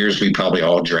 you know, beers we probably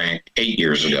all drank 8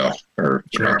 years ago. Or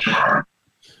you know.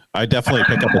 I definitely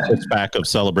pick up a 6-pack of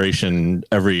Celebration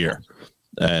every year.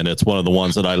 And it's one of the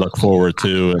ones that I look forward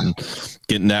to, and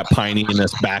getting that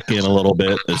pininess back in a little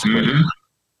bit is great.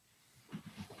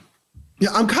 Yeah,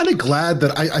 I'm kind of glad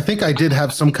that I think I did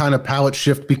have some kind of palate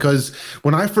shift, because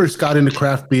when I first got into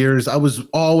craft beers, I was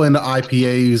all into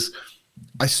IPAs.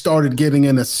 I started getting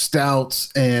into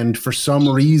stouts, and for some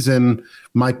reason,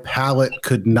 my palate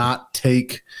could not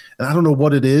take, and I don't know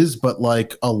what it is, but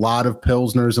like a lot of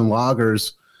Pilsners and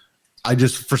lagers, I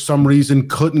just, for some reason,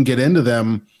 couldn't get into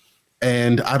them.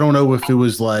 And I don't know if it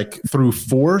was like through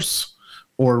force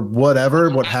or what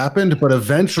happened, but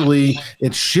eventually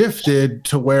it shifted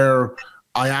to where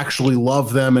I actually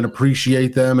love them and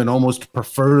appreciate them and almost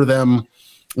prefer them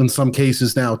in some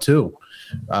cases now too.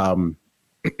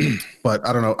 But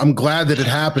I don't know. I'm glad that it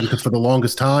happened, because for the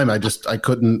longest time, I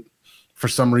couldn't, for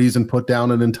some reason, put down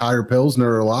an entire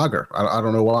Pilsner or lager. I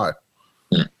don't know why.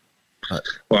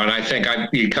 Well, and I think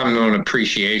you come to an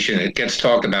appreciation. It gets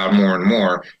talked about more and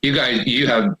more. You guys, you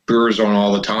have brewers on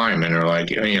all the time, and they're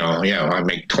like, I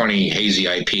make 20 hazy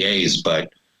IPAs,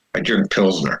 but I drink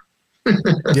Pilsner.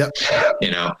 Yep.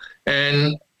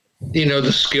 And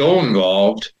the skill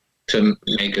involved to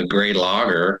make a great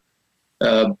lager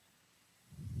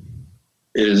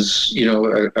is,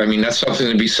 that's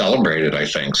something to be celebrated, I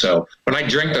think. So when I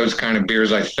drink those kind of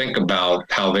beers, I think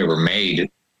about how they were made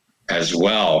as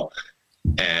well.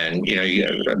 And,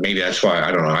 maybe that's why,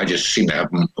 I don't know, I just seem to have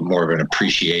more of an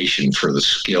appreciation for the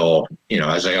skill.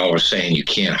 As I always saying, you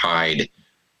can't hide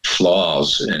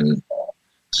flaws in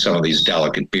some of these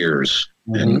delicate beers.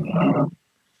 Mm-hmm.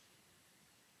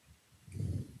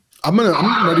 And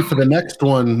I'm ready for the next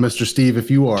one, Mr. Steve, if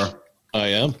you are. I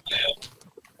am.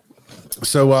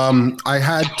 So I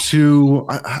had to,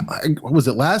 what was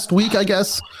it, last week, I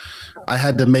guess? I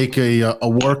had to make a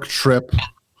work trip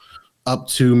up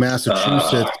to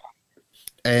Massachusetts.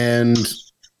 And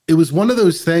it was one of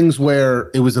those things where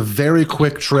it was a very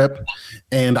quick trip,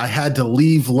 and I had to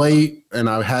leave late, and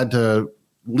I had to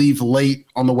leave late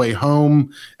on the way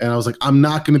home. And I was like, I'm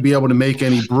not going to be able to make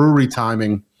any brewery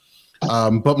timing.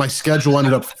 But my schedule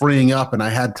ended up freeing up, and I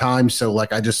had time. So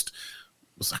like, I just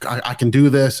was like, I can do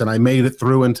this. And I made it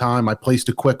through in time. I placed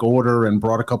a quick order and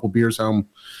brought a couple beers home.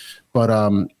 But,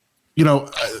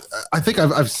 I think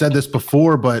I've said this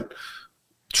before, but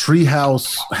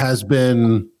Treehouse has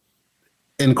been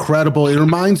incredible. It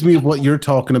reminds me of what you're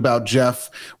talking about, Jeff,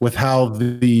 with how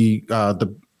the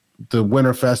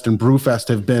Winterfest and Brewfest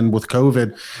have been with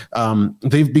COVID.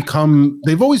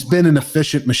 They've always been an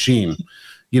efficient machine.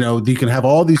 You can have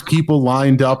all these people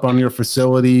lined up on your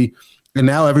facility, and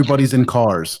now everybody's in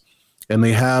cars, and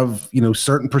they have,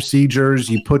 certain procedures.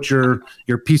 You put your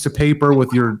piece of paper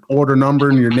with your order number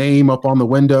and your name up on the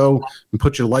window and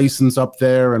put your license up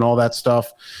there and all that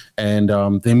stuff. And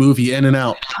they move you in and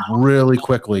out really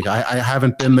quickly. I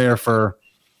haven't been there for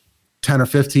 10 or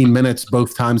 15 minutes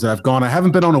both times that I've gone. I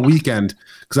haven't been on a weekend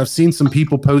because I've seen some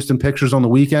people posting pictures on the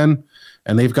weekend,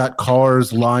 and they've got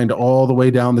cars lined all the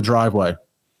way down the driveway.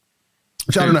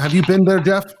 Which I don't know. Have you been there,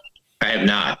 Jeff? I have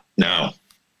not. No.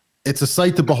 It's a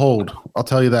sight to behold. I'll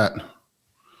tell you that.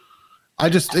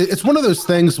 It's one of those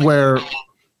things where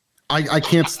I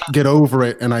can't get over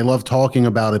it, and I love talking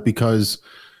about it because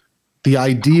the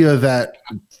idea that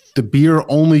the beer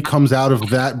only comes out of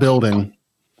that building,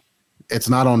 it's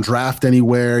not on draft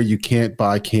anywhere, you can't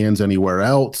buy cans anywhere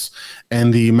else,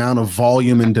 and the amount of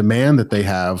volume and demand that they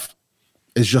have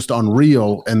is just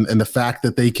unreal, and the fact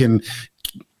that they can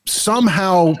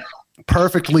somehow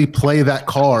perfectly play that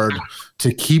card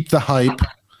to keep the hype,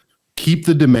 keep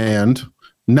the demand,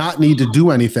 not need to do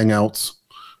anything else,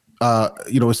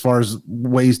 as far as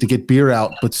ways to get beer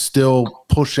out, but still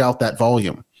push out that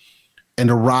volume and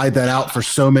to ride that out for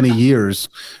so many years.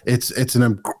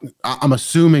 I'm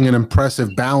assuming an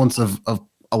impressive balance of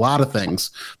a lot of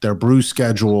things. Their brew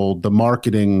schedule, the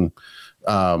marketing,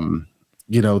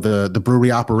 the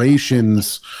brewery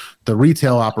operations, the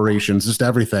retail operations, just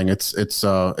everything.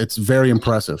 It's very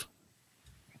impressive.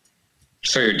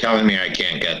 So you're telling me I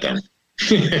can't get them?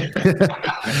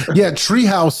 Yeah,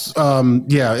 Treehouse.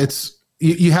 It's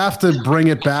you have to bring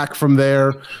it back from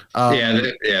there.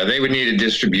 They would need a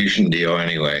distribution deal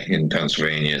anyway in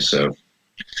Pennsylvania. So.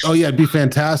 Oh yeah, it'd be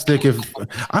fantastic if.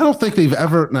 I don't think they've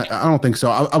ever. I don't think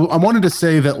so. I wanted to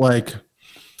say that, like,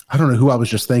 I don't know who I was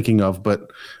just thinking of,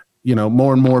 but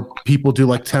more and more people do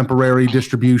like temporary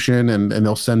distribution, and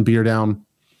they'll send beer down.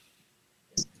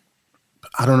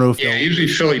 I don't know if usually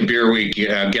Philly Beer Week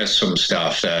gets some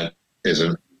stuff that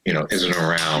isn't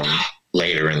around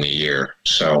later in the year.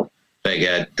 So they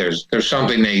get there's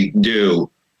something they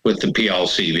do with the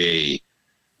PLCV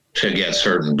to get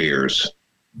certain beers.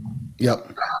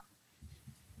 Yep.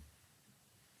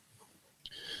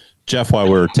 Jeff, while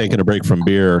we're taking a break from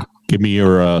beer, give me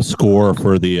your score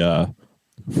for the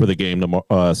game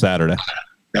tomorrow, Saturday.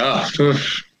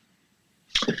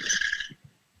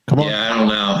 Come on. Yeah, I don't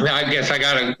know. I guess I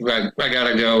gotta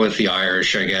go with the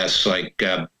Irish. I guess like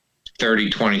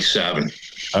 30-27.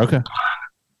 Okay.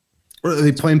 Are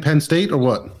they playing Penn State or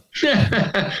what? No,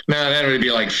 that would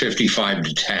be like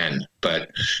 55-10. But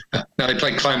no, they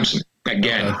play Clemson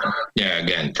again.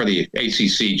 Again for the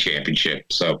ACC championship.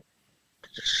 So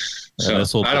I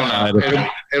don't know.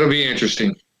 It'll be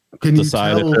interesting. Can you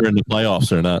decide if they're in the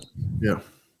playoffs or not? Yeah.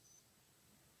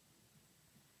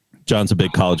 John's a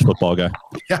big college football guy.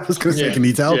 Yeah, I was going to say, can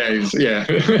you tell? Yeah.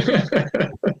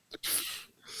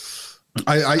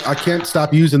 I can't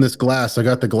stop using this glass. I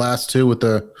got the glass too with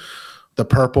the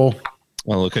purple.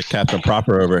 Well, look at Captain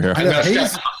Proper over here. I'm going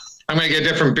to get a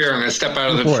different beer. I'm going to step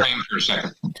out of the frame for a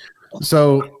second.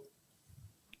 So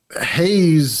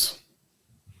Haze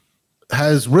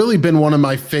has really been one of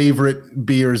my favorite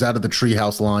beers out of the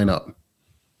Treehouse lineup.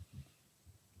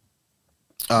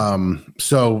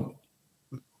 So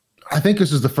I think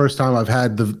this is the first time I've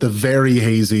had the very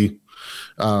hazy.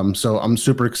 So I'm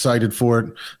super excited for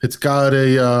it. It's got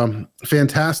a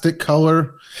fantastic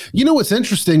color. You know what's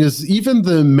interesting is even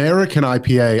the American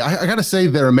IPA. I got to say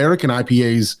their American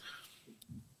IPAs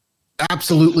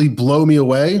absolutely blow me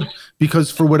away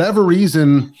because for whatever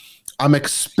reason, I'm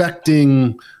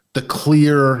expecting the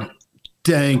clear,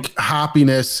 dank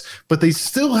hoppiness, but they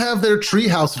still have their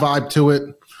Treehouse vibe to it,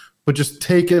 but just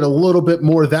take it a little bit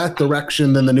more that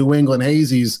direction than the New England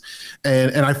hazies.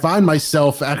 And I find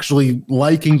myself actually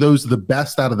liking those the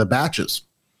best out of the batches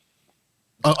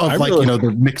of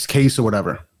the mixed case or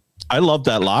whatever. I love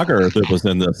that lager that was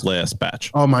in this last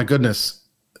batch. Oh my goodness.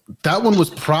 That one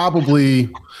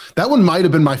might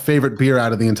have been my favorite beer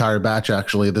out of the entire batch,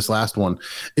 actually, this last one.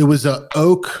 It was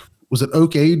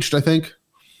oak aged, I think?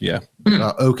 Yeah.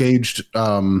 Oak aged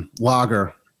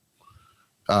lager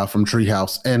from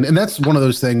Treehouse. And that's one of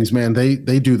those things, man, they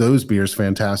do those beers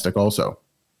fantastic also.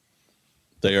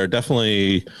 They are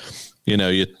definitely,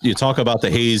 you talk about the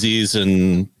hazies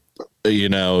and,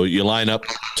 you line up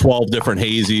 12 different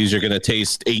hazies, you're going to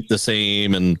taste 8 the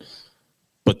same,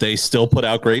 but they still put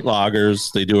out great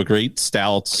lagers. They do a great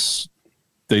stouts.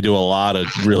 They do a lot of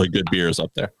really good beers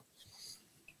up there.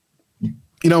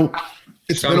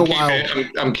 It's been a while.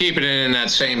 I'm keeping it in that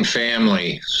same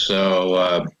family.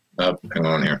 So, hang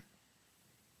on here.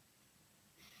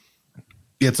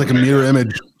 Yeah, it's like a mirror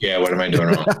image. Yeah, what am I doing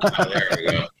wrong? There we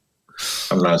go.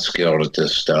 I'm not skilled at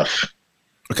this stuff.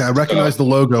 Okay, I recognize the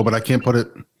logo, but I can't put it.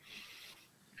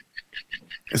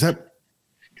 Is that?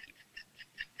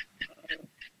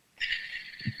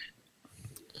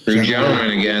 True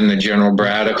Gentleman again, the General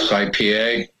Braddock's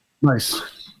IPA. Nice.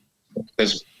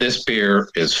 This beer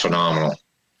is phenomenal.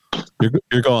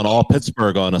 You're going all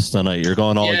Pittsburgh on us tonight. You're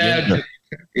going all Ginger.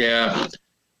 Yeah.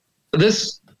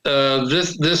 This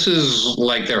is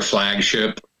like their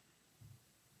flagship,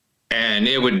 and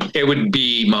it would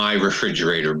be my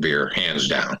refrigerator beer, hands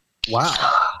down. Wow.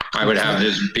 I would have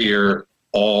this beer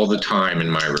all the time in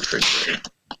my refrigerator.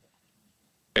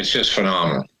 It's just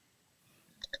phenomenal.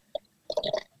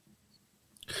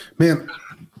 Man,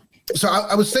 so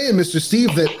I was saying, Mr.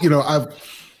 Steve, that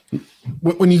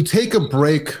when you take a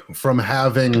break from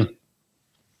having,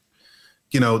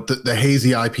 the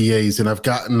hazy IPAs, and I've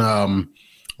gotten a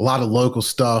lot of local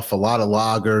stuff, a lot of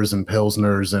lagers and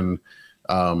pilsners, and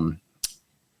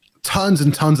tons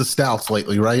and tons of stouts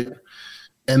lately, right?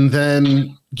 And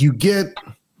then you get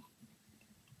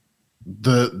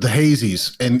the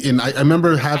hazies, and I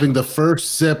remember having the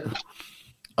first sip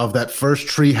of that first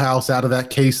Treehouse out of that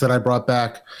case that I brought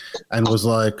back, and was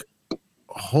like,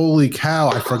 holy cow,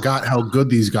 I forgot how good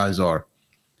these guys are.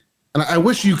 And I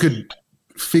wish you could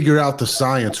figure out the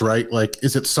science, right? Like,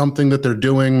 is it something that they're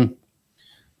doing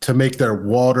to make their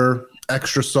water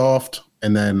extra soft?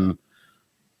 And then,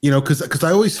 because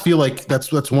I always feel like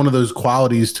that's one of those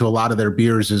qualities to a lot of their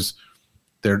beers is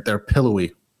they're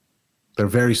pillowy. They're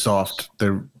very soft.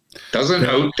 Don't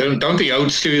the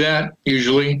oats do that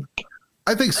usually?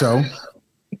 I think so.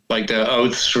 Like the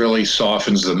oats really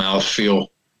softens the mouthfeel.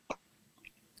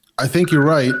 I think you're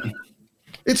right.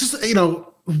 It's just,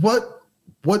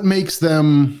 what makes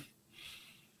them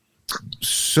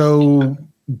so,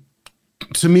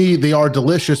 to me, they are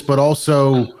delicious, but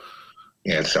also.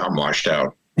 Yeah, I'm washed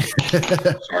out.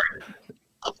 Sorry.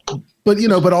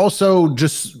 But also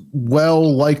just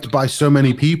well liked by so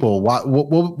many people.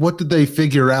 What did they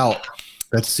figure out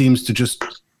that seems to just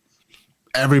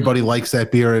everybody likes that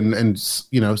beer, and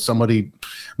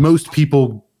most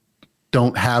people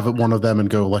don't have one of them and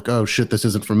go like, oh shit, this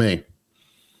isn't for me.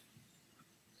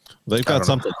 They've got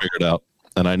something figured out,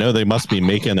 and I know they must be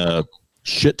making a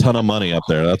shit ton of money up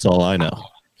there. That's all I know.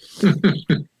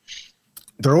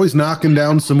 They're always knocking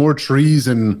down some more trees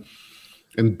and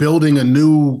building a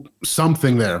new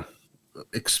something there,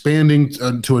 expanding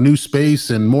to a new space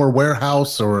and more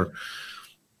warehouse, or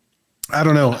I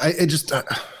don't know. I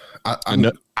don't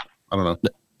know.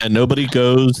 And nobody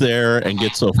goes there and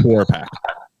gets a 4-pack.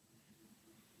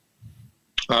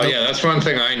 Oh yeah, that's one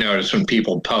thing I notice when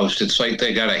people post. It's like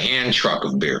they got a hand truck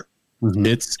of beer. Mm-hmm.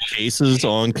 It's cases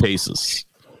on cases.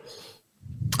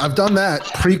 I've done that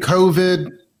pre-COVID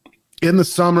in the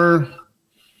summer,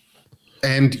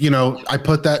 and I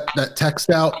put that text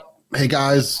out. Hey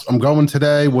guys, I'm going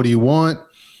today. What do you want?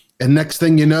 And next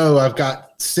thing you know, I've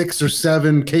got 6 or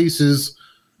 7 cases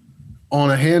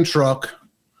on a hand truck,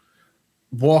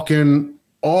 walking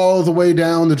all the way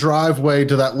down the driveway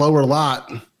to that lower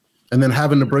lot. and then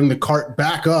having to bring the cart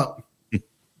back up.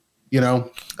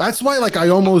 That's why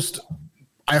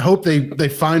I hope they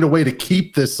find a way to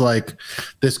keep this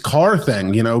this car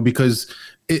thing, because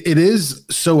it is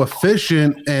so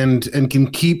efficient and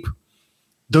can keep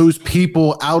those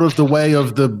people out of the way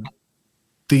of the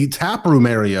tap room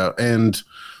area and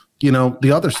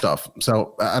the other stuff.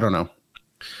 So I don't know.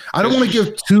 I don't want to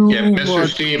give too Mr.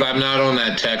 Steve, I'm not on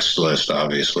that text list,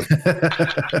 obviously.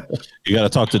 You got to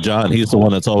talk to John. He's the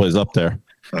one that's always up there.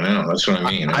 I know. That's what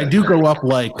I mean. I do go up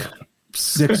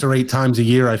 6 or 8 times a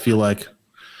year. I feel like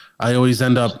I always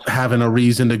end up having a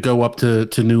reason to go up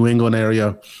to New England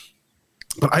area.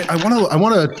 But I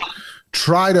want to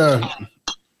try to.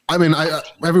 I mean,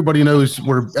 everybody knows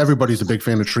everybody's a big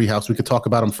fan of Treehouse. We could talk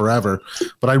about them forever,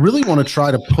 but I really want to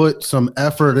try to put some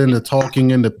effort into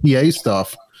talking into PA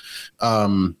stuff.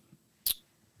 How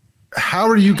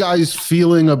are you guys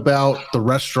feeling about the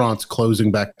restaurants closing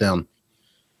back down?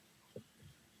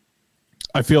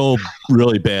 I feel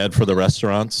really bad for the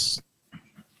restaurants.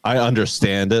 I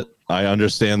understand it. I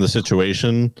understand the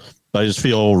situation. But I just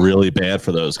feel really bad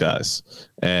for those guys.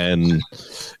 And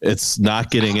it's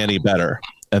not getting any better.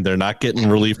 And they're not getting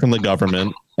relief from the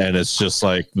government. And it's just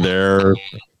they're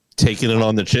taking it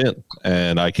on the chin.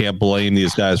 And I can't blame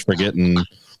these guys for getting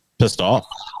pissed off.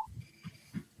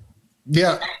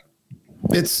 Yeah.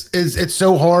 It's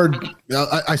so hard.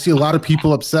 I see a lot of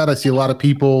people upset. I see a lot of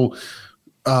people.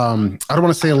 I don't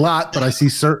want to say a lot, but I see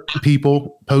certain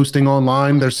people posting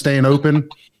online. They're staying open.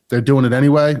 They're doing it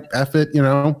anyway. F it,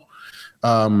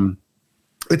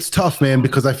 It's tough, man,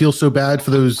 because I feel so bad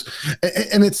for those.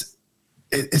 And it's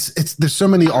there's so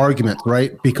many arguments,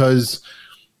 right? Because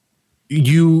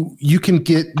you can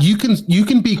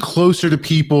be closer to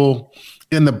people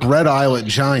in the bread aisle at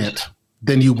Giant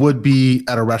than you would be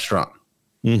at a restaurant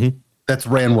that's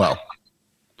ran well.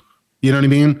 You know what I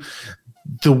mean?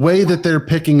 The way that they're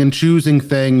picking and choosing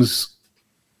things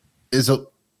is I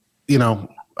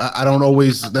don't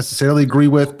always necessarily agree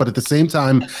with, but at the same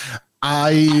time,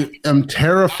 I am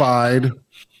terrified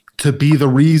to be the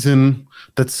reason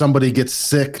that somebody gets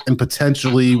sick and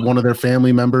potentially one of their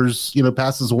family members,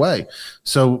 passes away.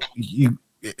 So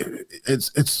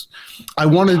I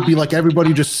want to be like,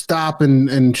 everybody just stop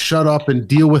and shut up and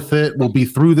deal with it. We'll be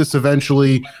through this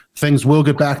eventually. Things will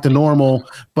get back to normal,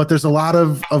 but there's a lot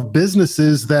of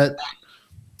businesses that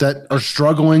are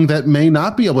struggling that may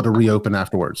not be able to reopen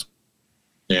afterwards.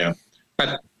 Yeah.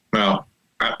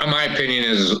 My opinion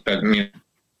is,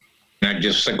 I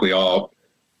just think we all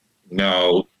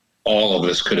know all of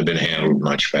this could have been handled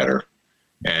much better.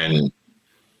 And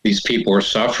these people are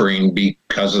suffering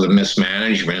because of the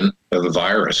mismanagement of the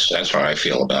virus. That's how I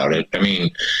feel about it.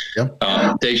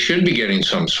 They should be getting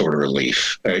some sort of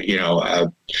relief. When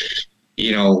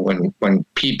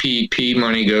PPP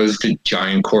money goes to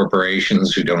giant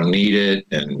corporations who don't need it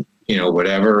and,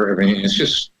 whatever,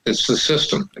 it's the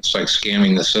system. It's like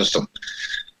scamming the system.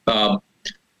 The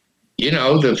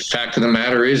fact of the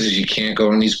matter is you can't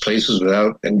go in these places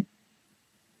without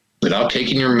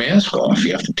taking your mask off.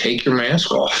 You have to take your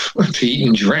mask off to eat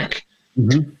and drink.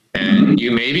 Mm-hmm. And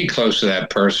you may be close to that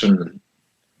person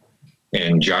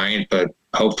in Giant, but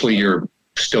hopefully you're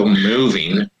still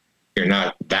moving. You're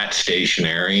not that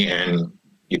stationary, and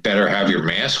you better have your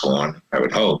mask on, I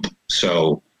would hope.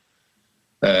 So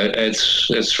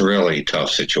it's really a tough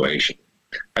situation.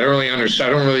 I don't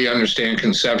really understand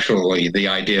conceptually the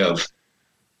idea of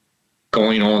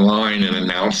going online and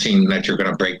announcing that you're going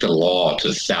to break the law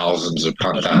to thousands of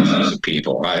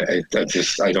people. I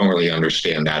don't really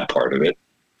understand that part of it.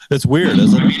 It's weird,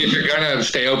 isn't it? If you're going to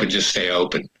stay open, just stay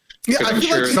open. Yeah, I'm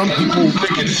sure some people, the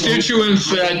constituents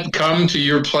that come to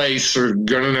your place are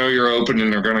going to know you're open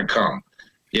and they're going to come.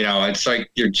 It's like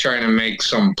you're trying to make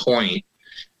some point,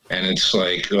 and it's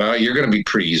like, well, you're going to be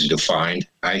pretty easy to find.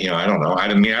 I don't know. I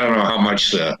don't know how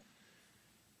much the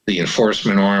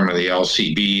enforcement arm of the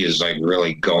LCB is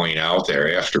really going out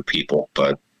there after people,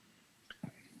 but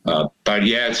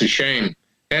yeah, it's a shame.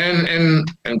 And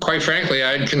quite frankly,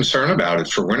 I had concern about it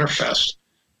for Winterfest.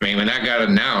 When that got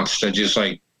announced, that just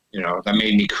that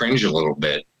made me cringe a little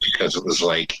bit, because it was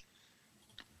I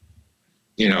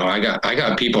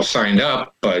got people signed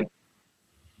up, but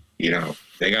they got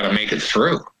to make it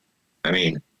through.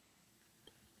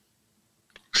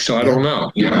 So I don't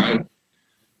know.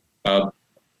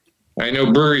 I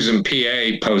know breweries in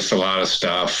PA post a lot of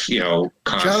stuff,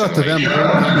 constantly. Shout out to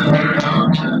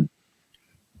them.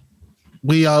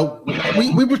 We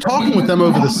were talking with them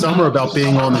over the summer about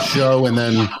being on the show, and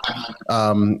then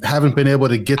haven't been able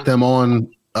to get them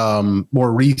on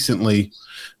more recently.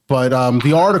 But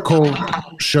the article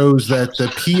shows that the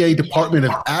PA Department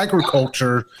of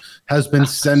Agriculture has been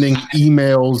sending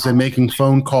emails and making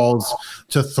phone calls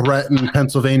to threaten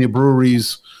Pennsylvania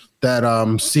breweries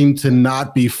that seem to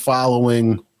not be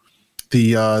following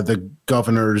the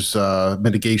governor's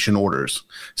mitigation orders.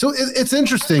 So it's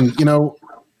interesting, you know.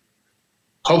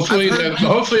 Hopefully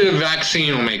the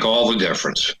vaccine will make all the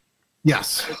difference.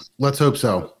 Yes, let's hope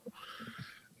so.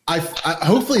 I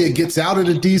hopefully it gets out at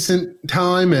a decent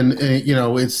time, and you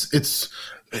know, that's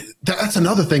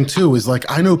another thing too. Is like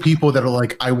I know people that are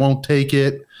like, I won't take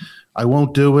it, I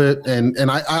won't do it, and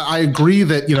I agree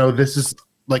that, you know, this is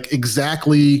like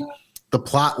exactly the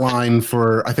plot line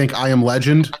for, I think, I Am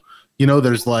Legend. You know,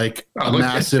 there's like a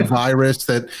massive virus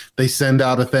that they send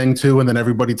out a thing to, and then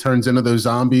everybody turns into those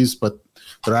zombies, but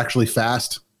they're actually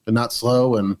fast and not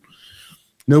slow, and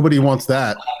nobody wants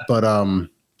that. But and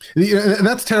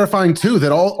that's terrifying too,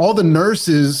 that all the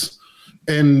nurses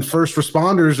and first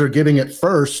responders are getting it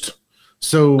first.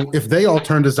 So if they all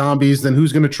turn to zombies, then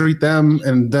who's going to treat them,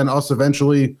 and then us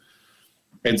eventually?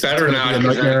 It's better now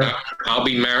because I'll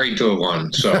be married to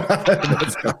one, so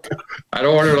I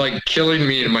don't want her like killing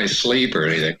me in my sleep or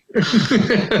anything.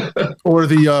 Or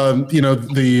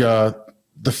the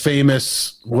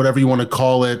famous, whatever you want to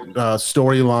call it,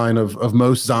 storyline of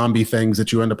most zombie things,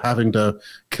 that you end up having to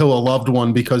kill a loved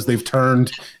one because they've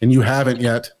turned and you haven't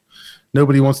yet.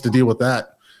 Nobody wants to deal with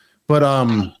that. But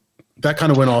that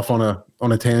kind of went off on a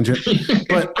tangent.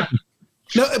 But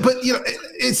no, but you know,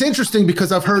 it's interesting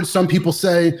because I've heard some people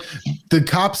say the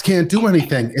cops can't do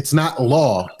anything. It's not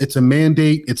law. It's a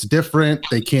mandate. It's different.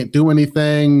 They can't do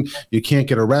anything. You can't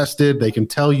get arrested. They can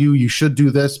tell you should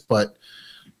do this, but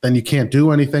then you can't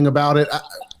do anything about it.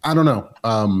 I don't know.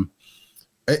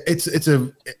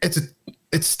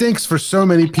 It stinks for so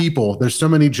many people. There's so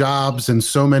many jobs and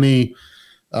so many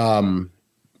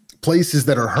places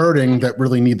that are hurting that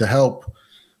really need the help.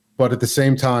 But at the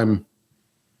same time,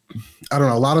 I don't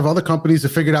know. A lot of other companies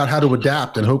have figured out how to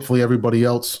adapt, and hopefully everybody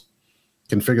else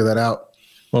can figure that out.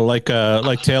 Well, like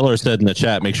Taylor said in the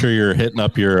chat, make sure you're hitting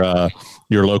up your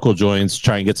local joints.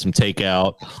 Try and get some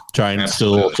takeout. Try and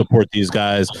still support these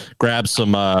guys. Grab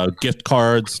some gift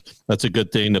cards. That's a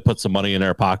good thing, to put some money in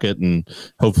their pocket and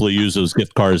hopefully use those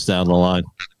gift cards down the line.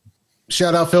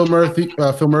 Shout out Phil Murphy.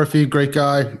 Phil Murphy, great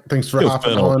guy. Thanks for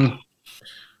hopping on.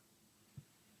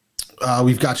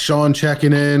 We've got Sean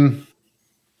checking in.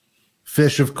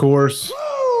 Fish, of course.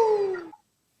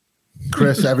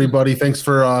 Chris, everybody, thanks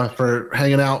for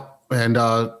hanging out and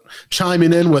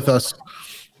chiming in with us.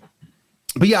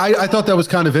 But yeah, I thought that was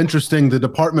kind of interesting. The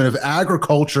Department of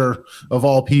Agriculture, of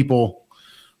all people,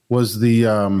 was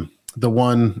the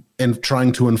one in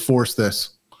trying to enforce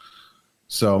this.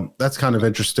 So that's kind of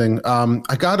interesting.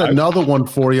 I got another one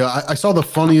for you. I saw the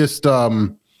funniest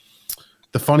meme.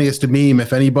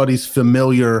 If anybody's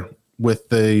familiar with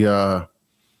the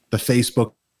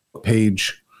Facebook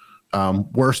page,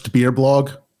 Worst Beer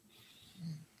Blog,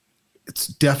 it's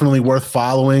definitely worth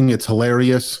following. It's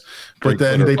hilarious. But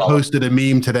then they posted a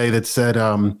meme today that said,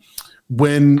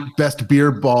 when Best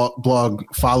Beer Blog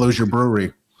follows your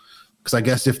brewery. Because I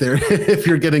guess if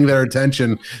you're getting their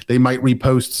attention, they might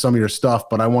repost some of your stuff.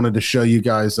 But I wanted to show you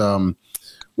guys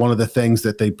one of the things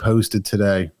that they posted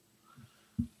today.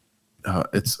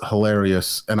 It's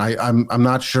hilarious, and I'm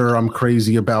not sure I'm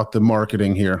crazy about the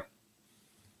marketing here.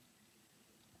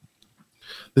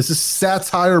 This is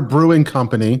Satire Brewing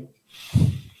Company,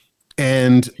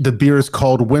 and the beer is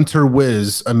called Winter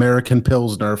Whiz American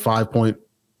Pilsner,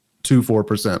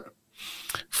 5.24%.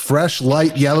 Fresh,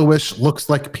 light, yellowish, looks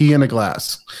like pee in a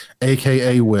glass,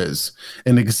 aka Whiz.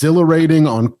 And exhilarating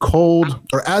on cold,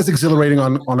 or as exhilarating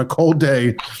on a cold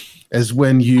day as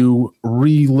when you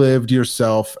relived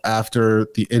yourself after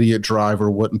the idiot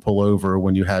driver wouldn't pull over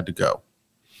when you had to go.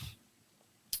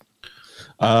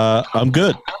 I'm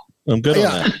good. I'm good on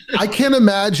that. I can't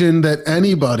imagine that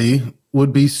anybody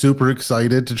would be super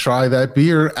excited to try that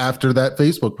beer after that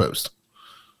Facebook post.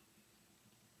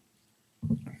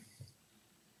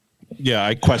 Yeah,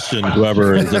 I question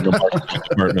whoever is in the marketing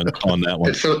department on that one.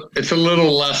 It's a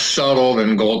little less subtle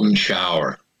than Golden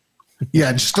Shower.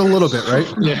 Yeah, just a little bit, right?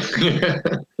 Yeah.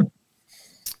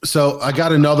 So I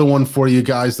got another one for you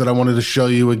guys that I wanted to show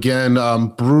you again.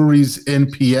 Breweries in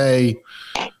PA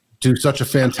do such a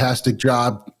fantastic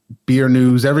job. Beer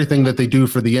news, everything that they do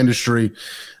for the industry.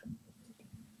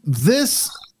 This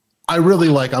I really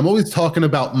like. I'm always talking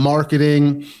about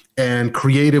marketing and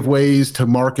creative ways to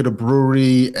market a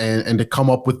brewery and to come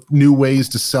up with new ways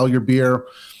to sell your beer.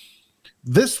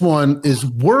 This one is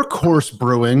Workhorse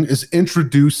Brewing is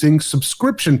introducing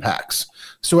subscription packs.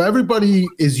 So everybody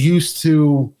is used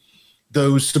to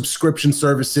those subscription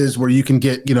services where you can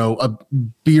get, a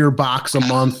beer box a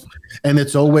month, and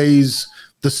it's always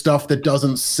the stuff that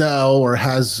doesn't sell or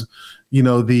has,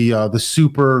 the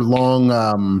super long,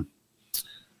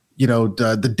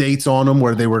 the dates on them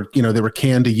where they were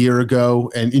canned a year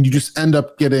ago, and you just end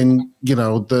up getting,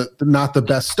 the not the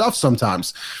best stuff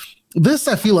sometimes. This,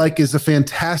 I feel like, is a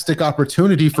fantastic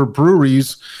opportunity for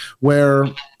breweries where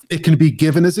it can be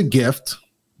given as a gift.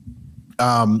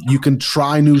 You can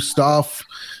try new stuff,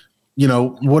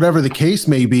 whatever the case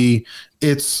may be.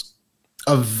 It's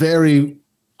a very,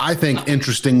 I think,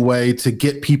 interesting way to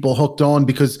get people hooked on,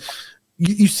 because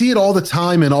you see it all the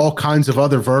time in all kinds of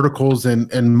other verticals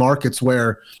and markets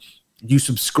where you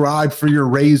subscribe for your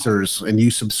razors and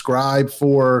you subscribe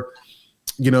for,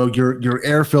 your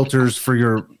air filters for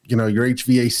your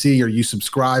HVAC, or you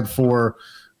subscribe for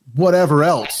whatever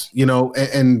else,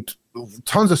 and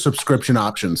tons of subscription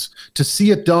options. To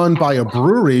see it done by a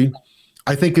brewery,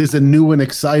 I think, is a new and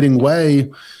exciting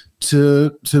way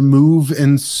to move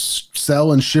and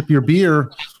sell and ship your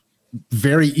beer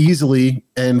very easily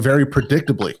and very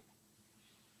predictably.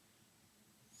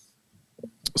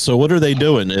 So what are they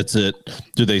doing?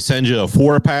 Do they send you a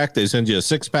 4-pack? They send you a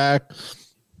 6-pack?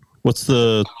 What's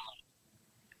the...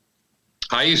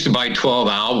 I used to buy 12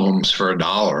 albums for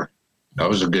 $1. That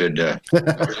was a good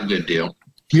deal.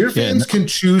 Beer fans can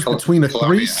choose between a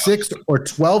 3, 6, or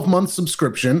 12-month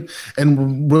subscription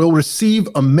and will receive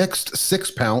a mixed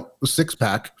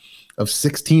 6-pack of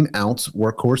 16-ounce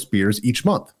Workhorse beers each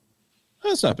month.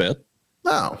 That's not bad.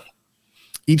 No.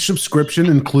 Each subscription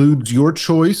includes your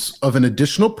choice of an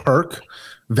additional perk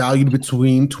valued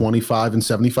between $25 and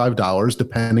 $75,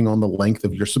 depending on the length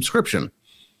of your subscription.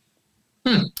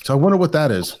 So I wonder what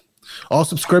that is. All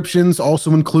subscriptions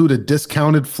also include a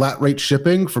discounted flat rate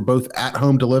shipping for both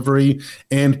at-home delivery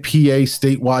and PA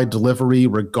statewide delivery,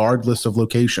 regardless of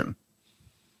location.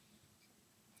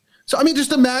 So, I mean,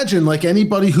 just imagine, like,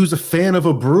 anybody who's a fan of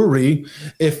a brewery,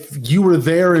 if you were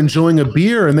there enjoying a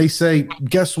beer and they say,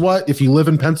 guess what? If you live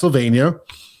in Pennsylvania,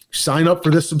 sign up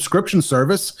for this subscription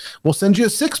service, we'll send you a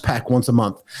 6-pack once a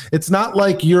month. It's not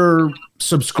like you're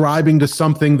subscribing to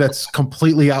something that's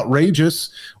completely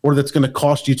outrageous or that's going to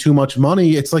cost you too much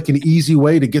money. It's like an easy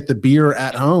way to get the beer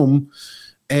at home.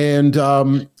 And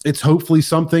it's hopefully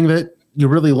something that you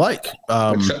really like.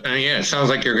 It sounds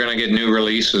like you're going to get new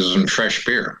releases and fresh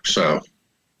beer. So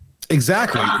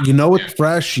exactly. It's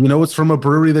fresh. It's from a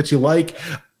brewery that you like.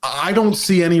 I don't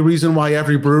see any reason why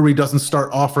every brewery doesn't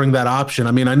start offering that option.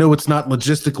 I mean, I know it's not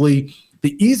logistically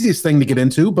the easiest thing to get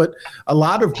into, but a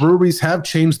lot of breweries have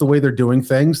changed the way they're doing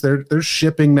things. They're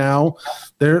shipping now.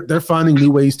 They're finding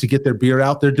new ways to get their beer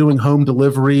out. They're doing home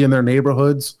delivery in their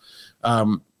neighborhoods.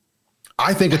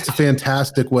 I think it's a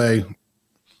fantastic way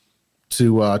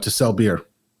to sell beer.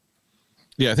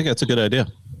 Yeah, I think that's a good idea.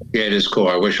 Yeah, it is cool.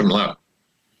 I wish them luck.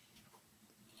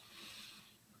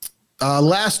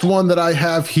 Last one that I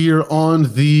have here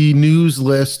on the news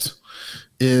list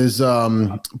is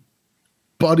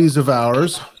buddies of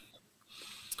ours,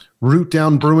 Root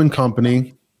Down Brewing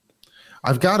Company.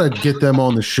 I've got to get them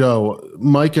on the show.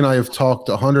 Mike and I have talked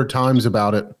 100 times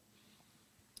about it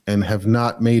and have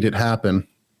not made it happen.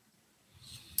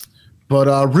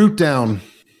 But Root Down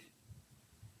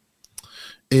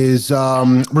is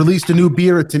released a new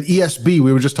beer. It's an ESB.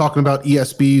 We were just talking about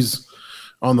ESBs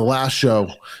on the last show.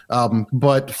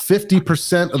 But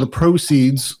 50% of the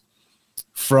proceeds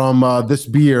from this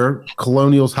beer,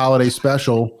 Colonial's Holiday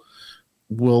Special,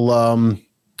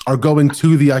 are going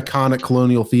to the iconic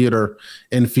Colonial Theater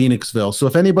in Phoenixville. So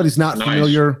if anybody's not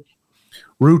familiar,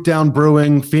 Root Down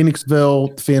Brewing,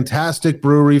 Phoenixville, fantastic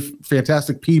brewery,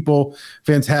 fantastic people,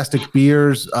 fantastic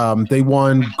beers. They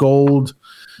won gold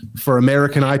for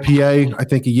American IPA, I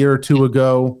think a year or two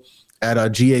ago at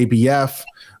GABF.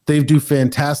 They do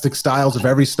fantastic styles of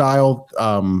every style.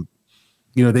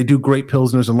 They do great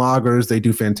Pilsners and lagers. They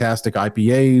do fantastic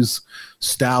IPAs,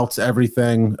 stouts,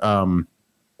 everything.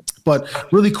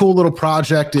 But really cool little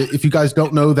project. If you guys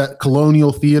don't know, that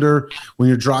Colonial Theater, when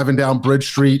you're driving down Bridge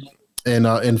Street in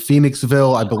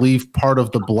Phoenixville, I believe part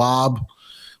of The Blob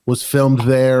was filmed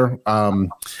there. I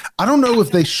don't know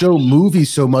if they show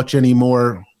movies so much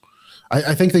anymore.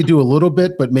 I think they do a little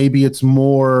bit, but maybe it's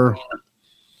more,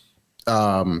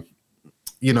 like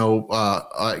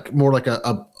more like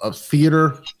a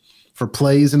theater for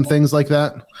plays and things like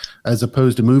that, as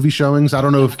opposed to movie showings. I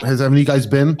don't know if have any of you guys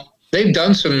been? They've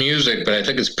done some music, but I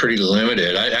think it's pretty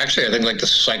limited. I think like the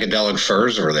Psychedelic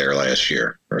Furs were there last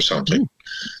year or something.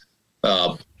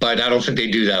 But I don't think they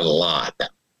do that a lot.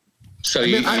 So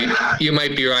you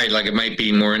might be right. Like it might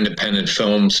be more independent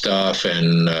film stuff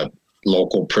and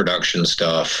local production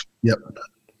stuff. Yep.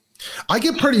 I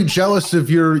get pretty jealous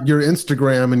of your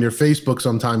Instagram and your Facebook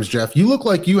sometimes, Jeff. You look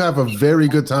like you have a very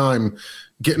good time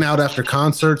getting out after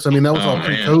concerts. I mean, that was all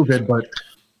pre-COVID, but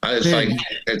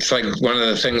it's like one of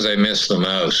the things I miss the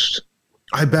most.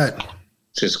 I bet.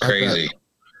 It's just crazy.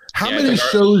 How many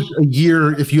shows a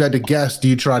year, if you had to guess, do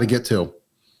you try to get to?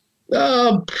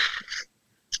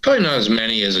 It's probably not as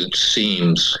many as it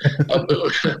seems.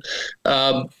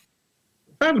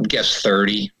 I would guess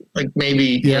 30, like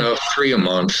maybe 3 a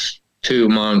month, 2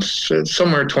 months,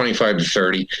 somewhere 25 to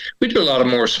 30. We do a lot of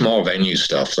more small venue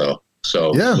stuff though.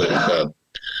 So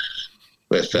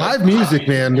with live music,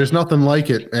 man, there's nothing like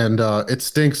it, and it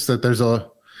stinks that there's a.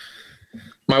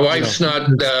 My wife's not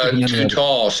too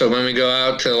tall, so when we go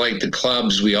out to like the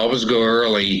clubs, we always go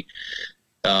early.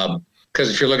 Because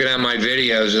if you're looking at my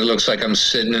videos, it looks like I'm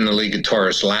sitting in the lead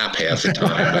guitarist's lap half the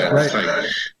time. Right.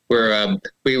 Like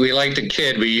we like the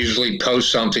kid. We usually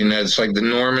post something that's like the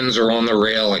Normans are on the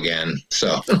rail again.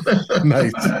 So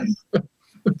nice.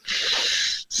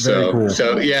 Cool.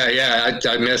 So yeah,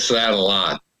 I miss that a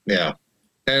lot. Yeah,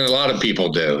 and a lot of people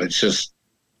do. It's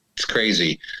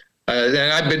crazy.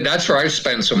 And that's where I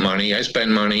spend some money. I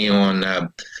spend money on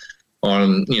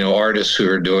artists who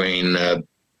are doing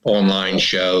online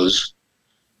shows.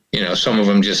 Some of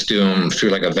them just do them through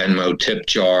like a Venmo tip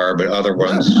jar, but other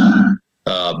ones,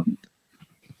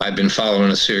 I've been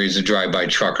following a series of drive-by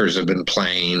truckers have been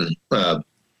playing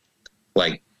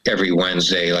like every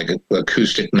Wednesday, like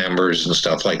acoustic members and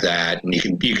stuff like that. And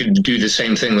you could do the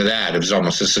same thing with that. It was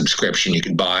almost a subscription. You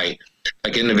could buy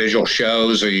like individual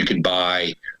shows, or you could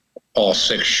buy all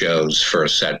 6 shows for a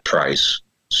set price.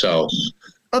 So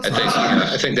I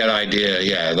think that idea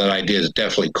is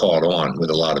definitely caught on with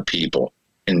a lot of people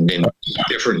in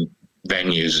different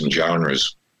venues and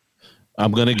genres.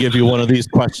 I'm going to give you one of these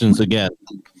questions again.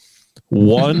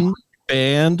 One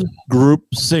band, group,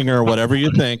 singer, whatever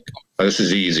you think. This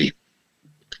is easy.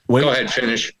 Go ahead,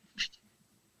 finish.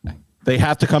 They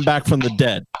have to come back from the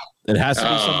dead. It has to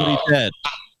be somebody dead.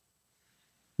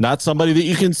 Not somebody that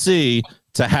you can see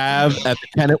to have at the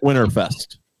Kennett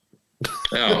Winterfest.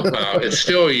 It's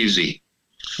still easy.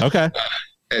 Okay.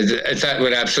 That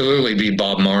would absolutely be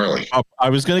Bob Marley. I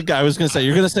was gonna say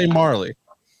you're gonna say Marley.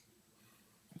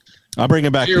 I'll bring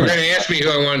it back. You were going to ask me who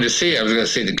I wanted to see. I was going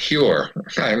to say The Cure.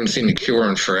 I haven't seen The Cure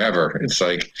in forever. It's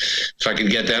like if I could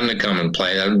get them to come and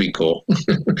play, that would be cool.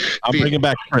 I'm bringing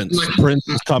back Prince. Prince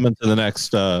is coming to the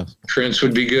next. Prince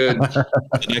would be good.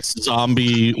 The next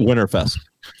Zombie Winterfest.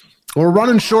 We're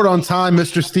running short on time,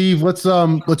 Mr. Steve.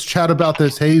 Let's chat about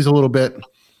this haze a little bit,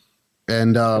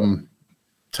 and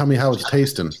tell me how it's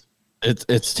tasting.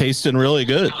 It's tasting really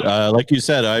good. Like you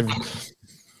said,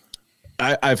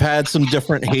 I've had some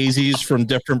different hazies from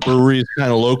different breweries,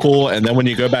 kind of local, and then when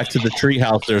you go back to the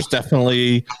Treehouse, there's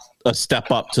definitely a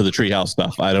step up to the Treehouse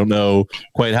stuff. I don't know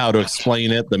quite how to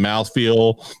explain it. The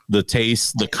mouthfeel, the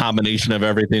taste, the combination of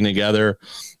everything together.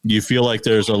 You feel like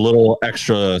there's a little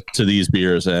extra to these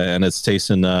beers, and it's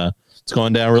tasting. It's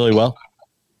going down really well.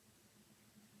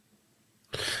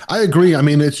 I agree. I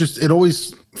mean, it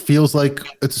always feels like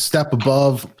it's a step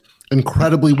above.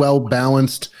 Incredibly well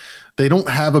balanced. They don't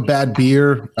have a bad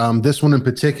beer. This one in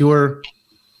particular,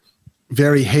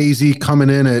 very hazy, coming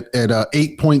in at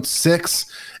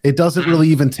 8.6. It doesn't really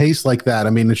even taste like that. I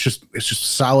mean, it's just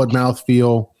solid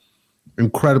mouthfeel,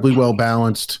 incredibly well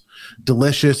balanced,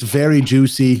 delicious, very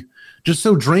juicy, just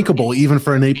so drinkable, even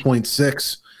for an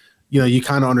 8.6. You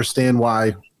kind of understand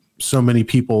why so many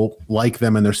people like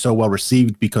them and they're so well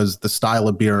received, because the style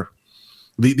of beer,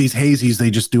 these hazies,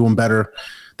 they just do them better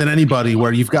than anybody,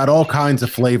 where you've got all kinds of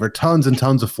flavor, tons and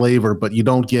tons of flavor, but you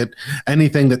don't get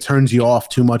anything that turns you off,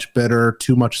 too much bitter,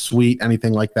 too much sweet,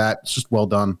 anything like that. It's just well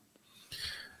done.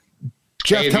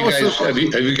 Jeff, have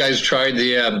you guys tried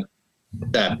the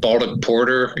that Baltic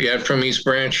Porter you had from East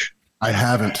Branch? I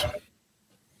haven't.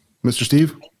 Mr.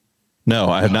 Steve? No,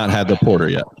 I have not had the porter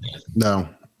yet. No.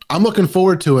 I'm looking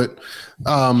forward to it.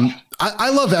 I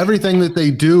love everything that they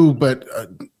do, but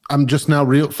I'm just now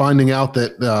finding out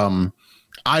that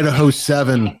Idaho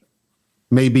 7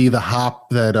 may be the hop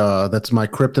that's my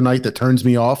kryptonite that turns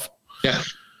me off. Yeah.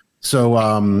 So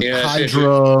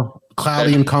Hydra,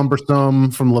 Cloudy and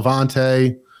Cumbersome from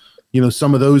Levante,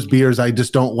 some of those beers I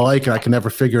just don't like, and I can never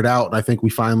figure it out. And I think we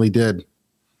finally did.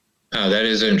 Oh, that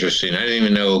is interesting. I didn't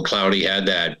even know Cloudy had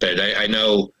that, but I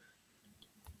know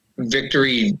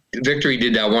Victory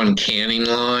did that one canning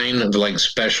line of like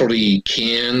specialty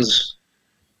cans,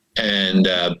 and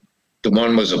the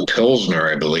one was a Pilsner,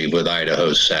 I believe, with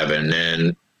Idaho 7,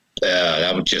 and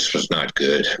that just was not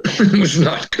good. It was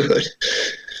not good.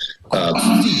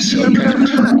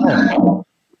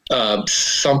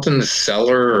 Something the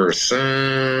cellar or some.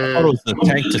 I thought it was the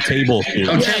Tank to Tables.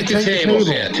 Tank to Tables.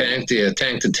 Yeah,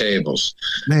 Tank to Tables.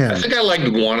 Man, I think I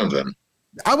liked one of them.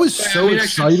 I was so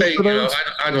excited for those.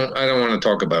 I don't want to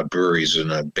talk about breweries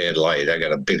in a bad light. I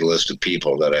got a big list of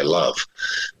people that I love,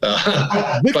 but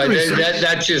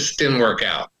that just didn't work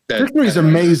out. Victory's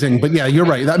amazing, but yeah, you're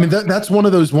right. I mean, that's one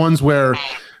of those ones where,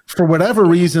 for whatever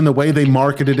reason, the way they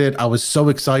marketed it, I was so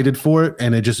excited for it,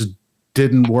 and it just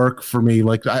didn't work for me.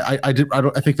 Like I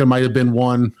think there might have been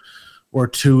one or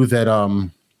two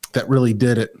that really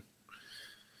did it.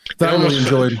 That I really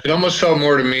enjoyed. It almost felt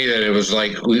more to me that it was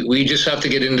like we just have to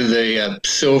get into the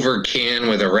silver can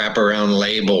with a wraparound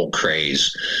label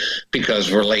craze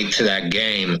because we're late to that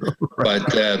game. Right.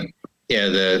 But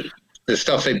the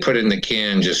stuff they put in the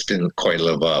can just didn't quite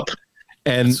live up.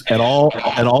 And all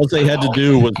they had to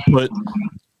do was put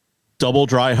double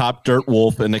dry hop Dirt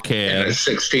Wolf in the can. Yeah, a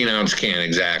 16-ounce can,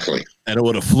 exactly. And it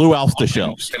would have flew off the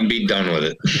shelves. And be done with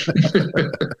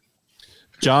it.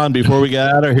 John, before we get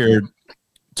out of here,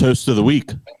 toast of the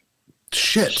week.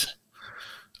 Shit.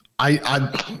 I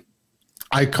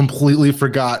completely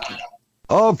forgot.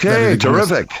 Okay,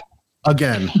 terrific.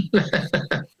 Again.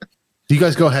 You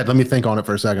guys go ahead. Let me think on it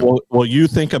for a second. Well, you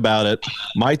think about it.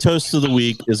 My toast of the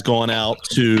week is going out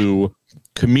to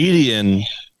comedian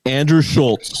Andrew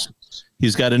Schultz.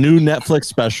 He's got a new Netflix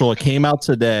special. It came out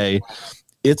today.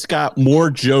 It's got more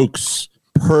jokes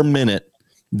per minute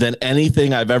than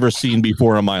anything I've ever seen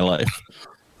before in my life.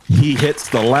 He hits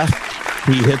the left.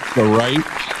 He hits the right.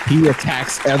 He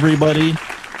attacks everybody.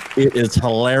 It is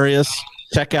hilarious.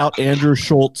 Check out Andrew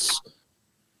Schultz.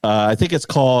 I think it's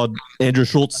called Andrew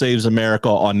Schultz Saves America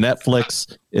on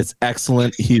Netflix. It's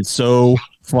excellent. He's so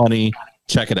funny.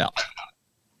 Check it out.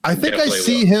 I think I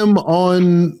see him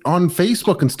on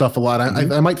Facebook and stuff a lot.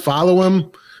 I might follow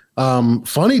him.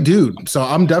 Funny dude. So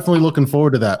I'm definitely looking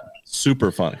forward to that.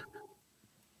 Super funny.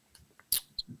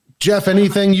 Jeff,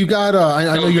 anything you got?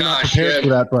 I know you're not prepared for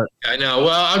that, but I know.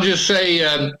 Well, I'll just say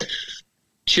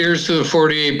cheers to the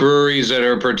 48 breweries that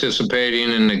are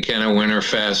participating in the Kennet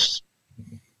Winterfest.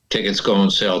 Tickets go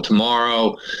on sale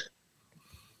tomorrow.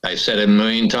 I said it a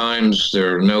million times,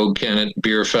 there are no Kennet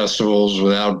beer festivals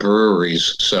without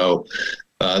breweries. So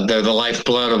they're the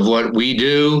lifeblood of what we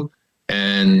do,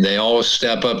 and they always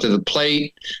step up to the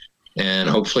plate. And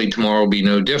hopefully tomorrow will be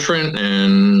no different,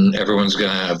 and everyone's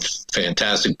going to have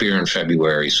fantastic beer in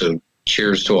February. So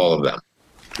cheers to all of them.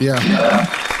 Yeah.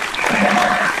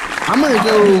 I'm going to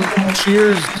go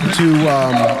cheers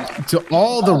to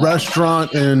all the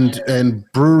restaurant and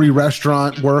brewery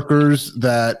restaurant workers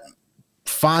that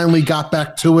finally got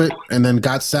back to it and then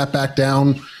got sat back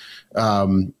down.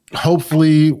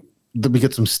 Hopefully we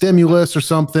get some stimulus or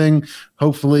something.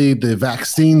 Hopefully the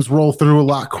vaccines roll through a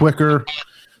lot quicker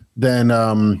than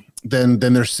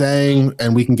they're saying,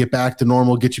 and we can get back to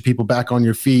normal, get you people back on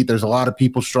your feet. There's a lot of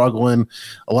people struggling,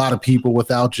 a lot of people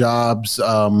without jobs,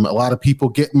 a lot of people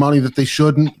get money that they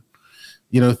shouldn't,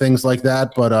 things like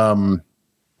that. But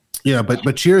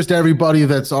but cheers to everybody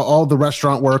that's all the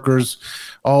restaurant workers,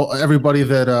 everybody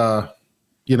that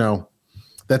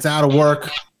that's out of work.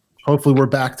 Hopefully we're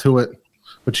back to it.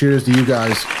 But cheers to you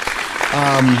guys.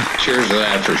 Cheers to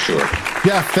that for sure.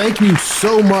 Yeah, thank you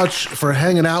so much for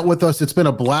hanging out with us. It's been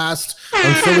a blast.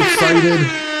 I'm so excited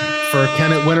for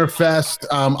Kennet Winterfest.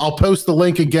 I'll post the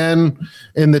link again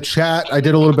in the chat. I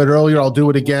did a little bit earlier. I'll do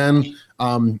it again.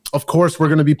 Of course, we're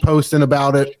going to be posting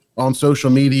about it on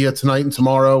social media tonight and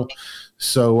tomorrow.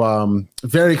 So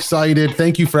very excited.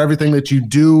 Thank you for everything that you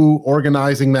do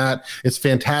organizing that. It's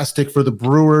fantastic for the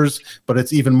brewers, but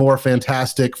it's even more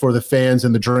fantastic for the fans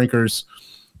and the drinkers.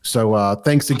 So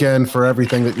thanks again for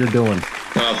everything that you're doing.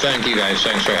 Well, thank you guys.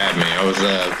 Thanks for having me.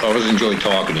 I always enjoy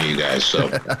talking to you guys.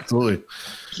 So absolutely.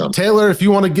 So. Taylor, if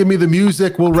you want to give me the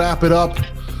music, we'll wrap it up.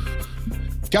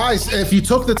 Guys, if you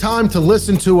took the time to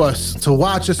listen to us, to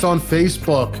watch us on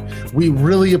Facebook, we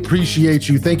really appreciate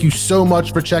you. Thank you so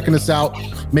much for checking us out.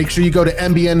 Make sure you go to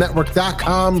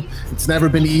mbnnetwork.com. It's never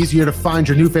been easier to find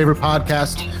your new favorite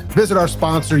podcast. Visit our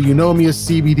sponsor, Eunomia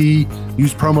CBD.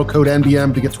 Use promo code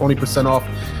NBM to get 20% off,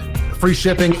 free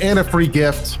shipping, and a free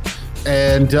gift.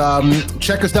 And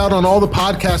check us out on all the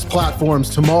podcast platforms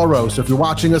tomorrow. So if you're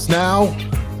watching us now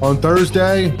on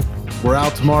Thursday, we're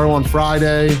out tomorrow on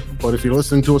Friday. But if you're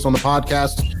listening to us on the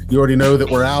podcast, you already know that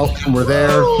we're out and we're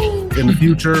there in the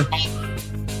future.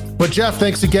 But Jeff,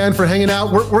 thanks again for hanging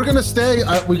out. We're going to stay.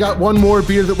 We got one more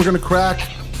beer that we're going to crack.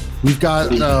 We've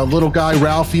got little guy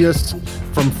Ralpheus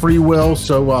from Free Will.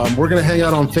 So we're going to hang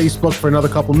out on Facebook for another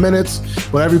couple minutes.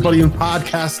 But everybody in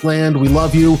podcast land, we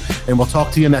love you, and we'll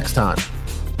talk to you next time.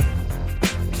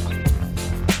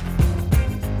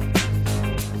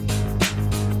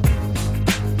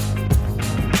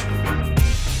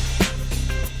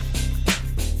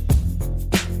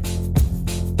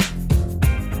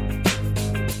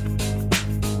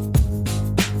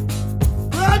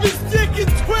 have his dick and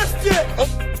twist it.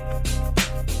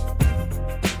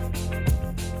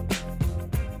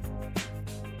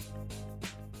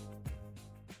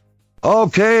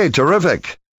 Okay,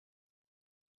 terrific.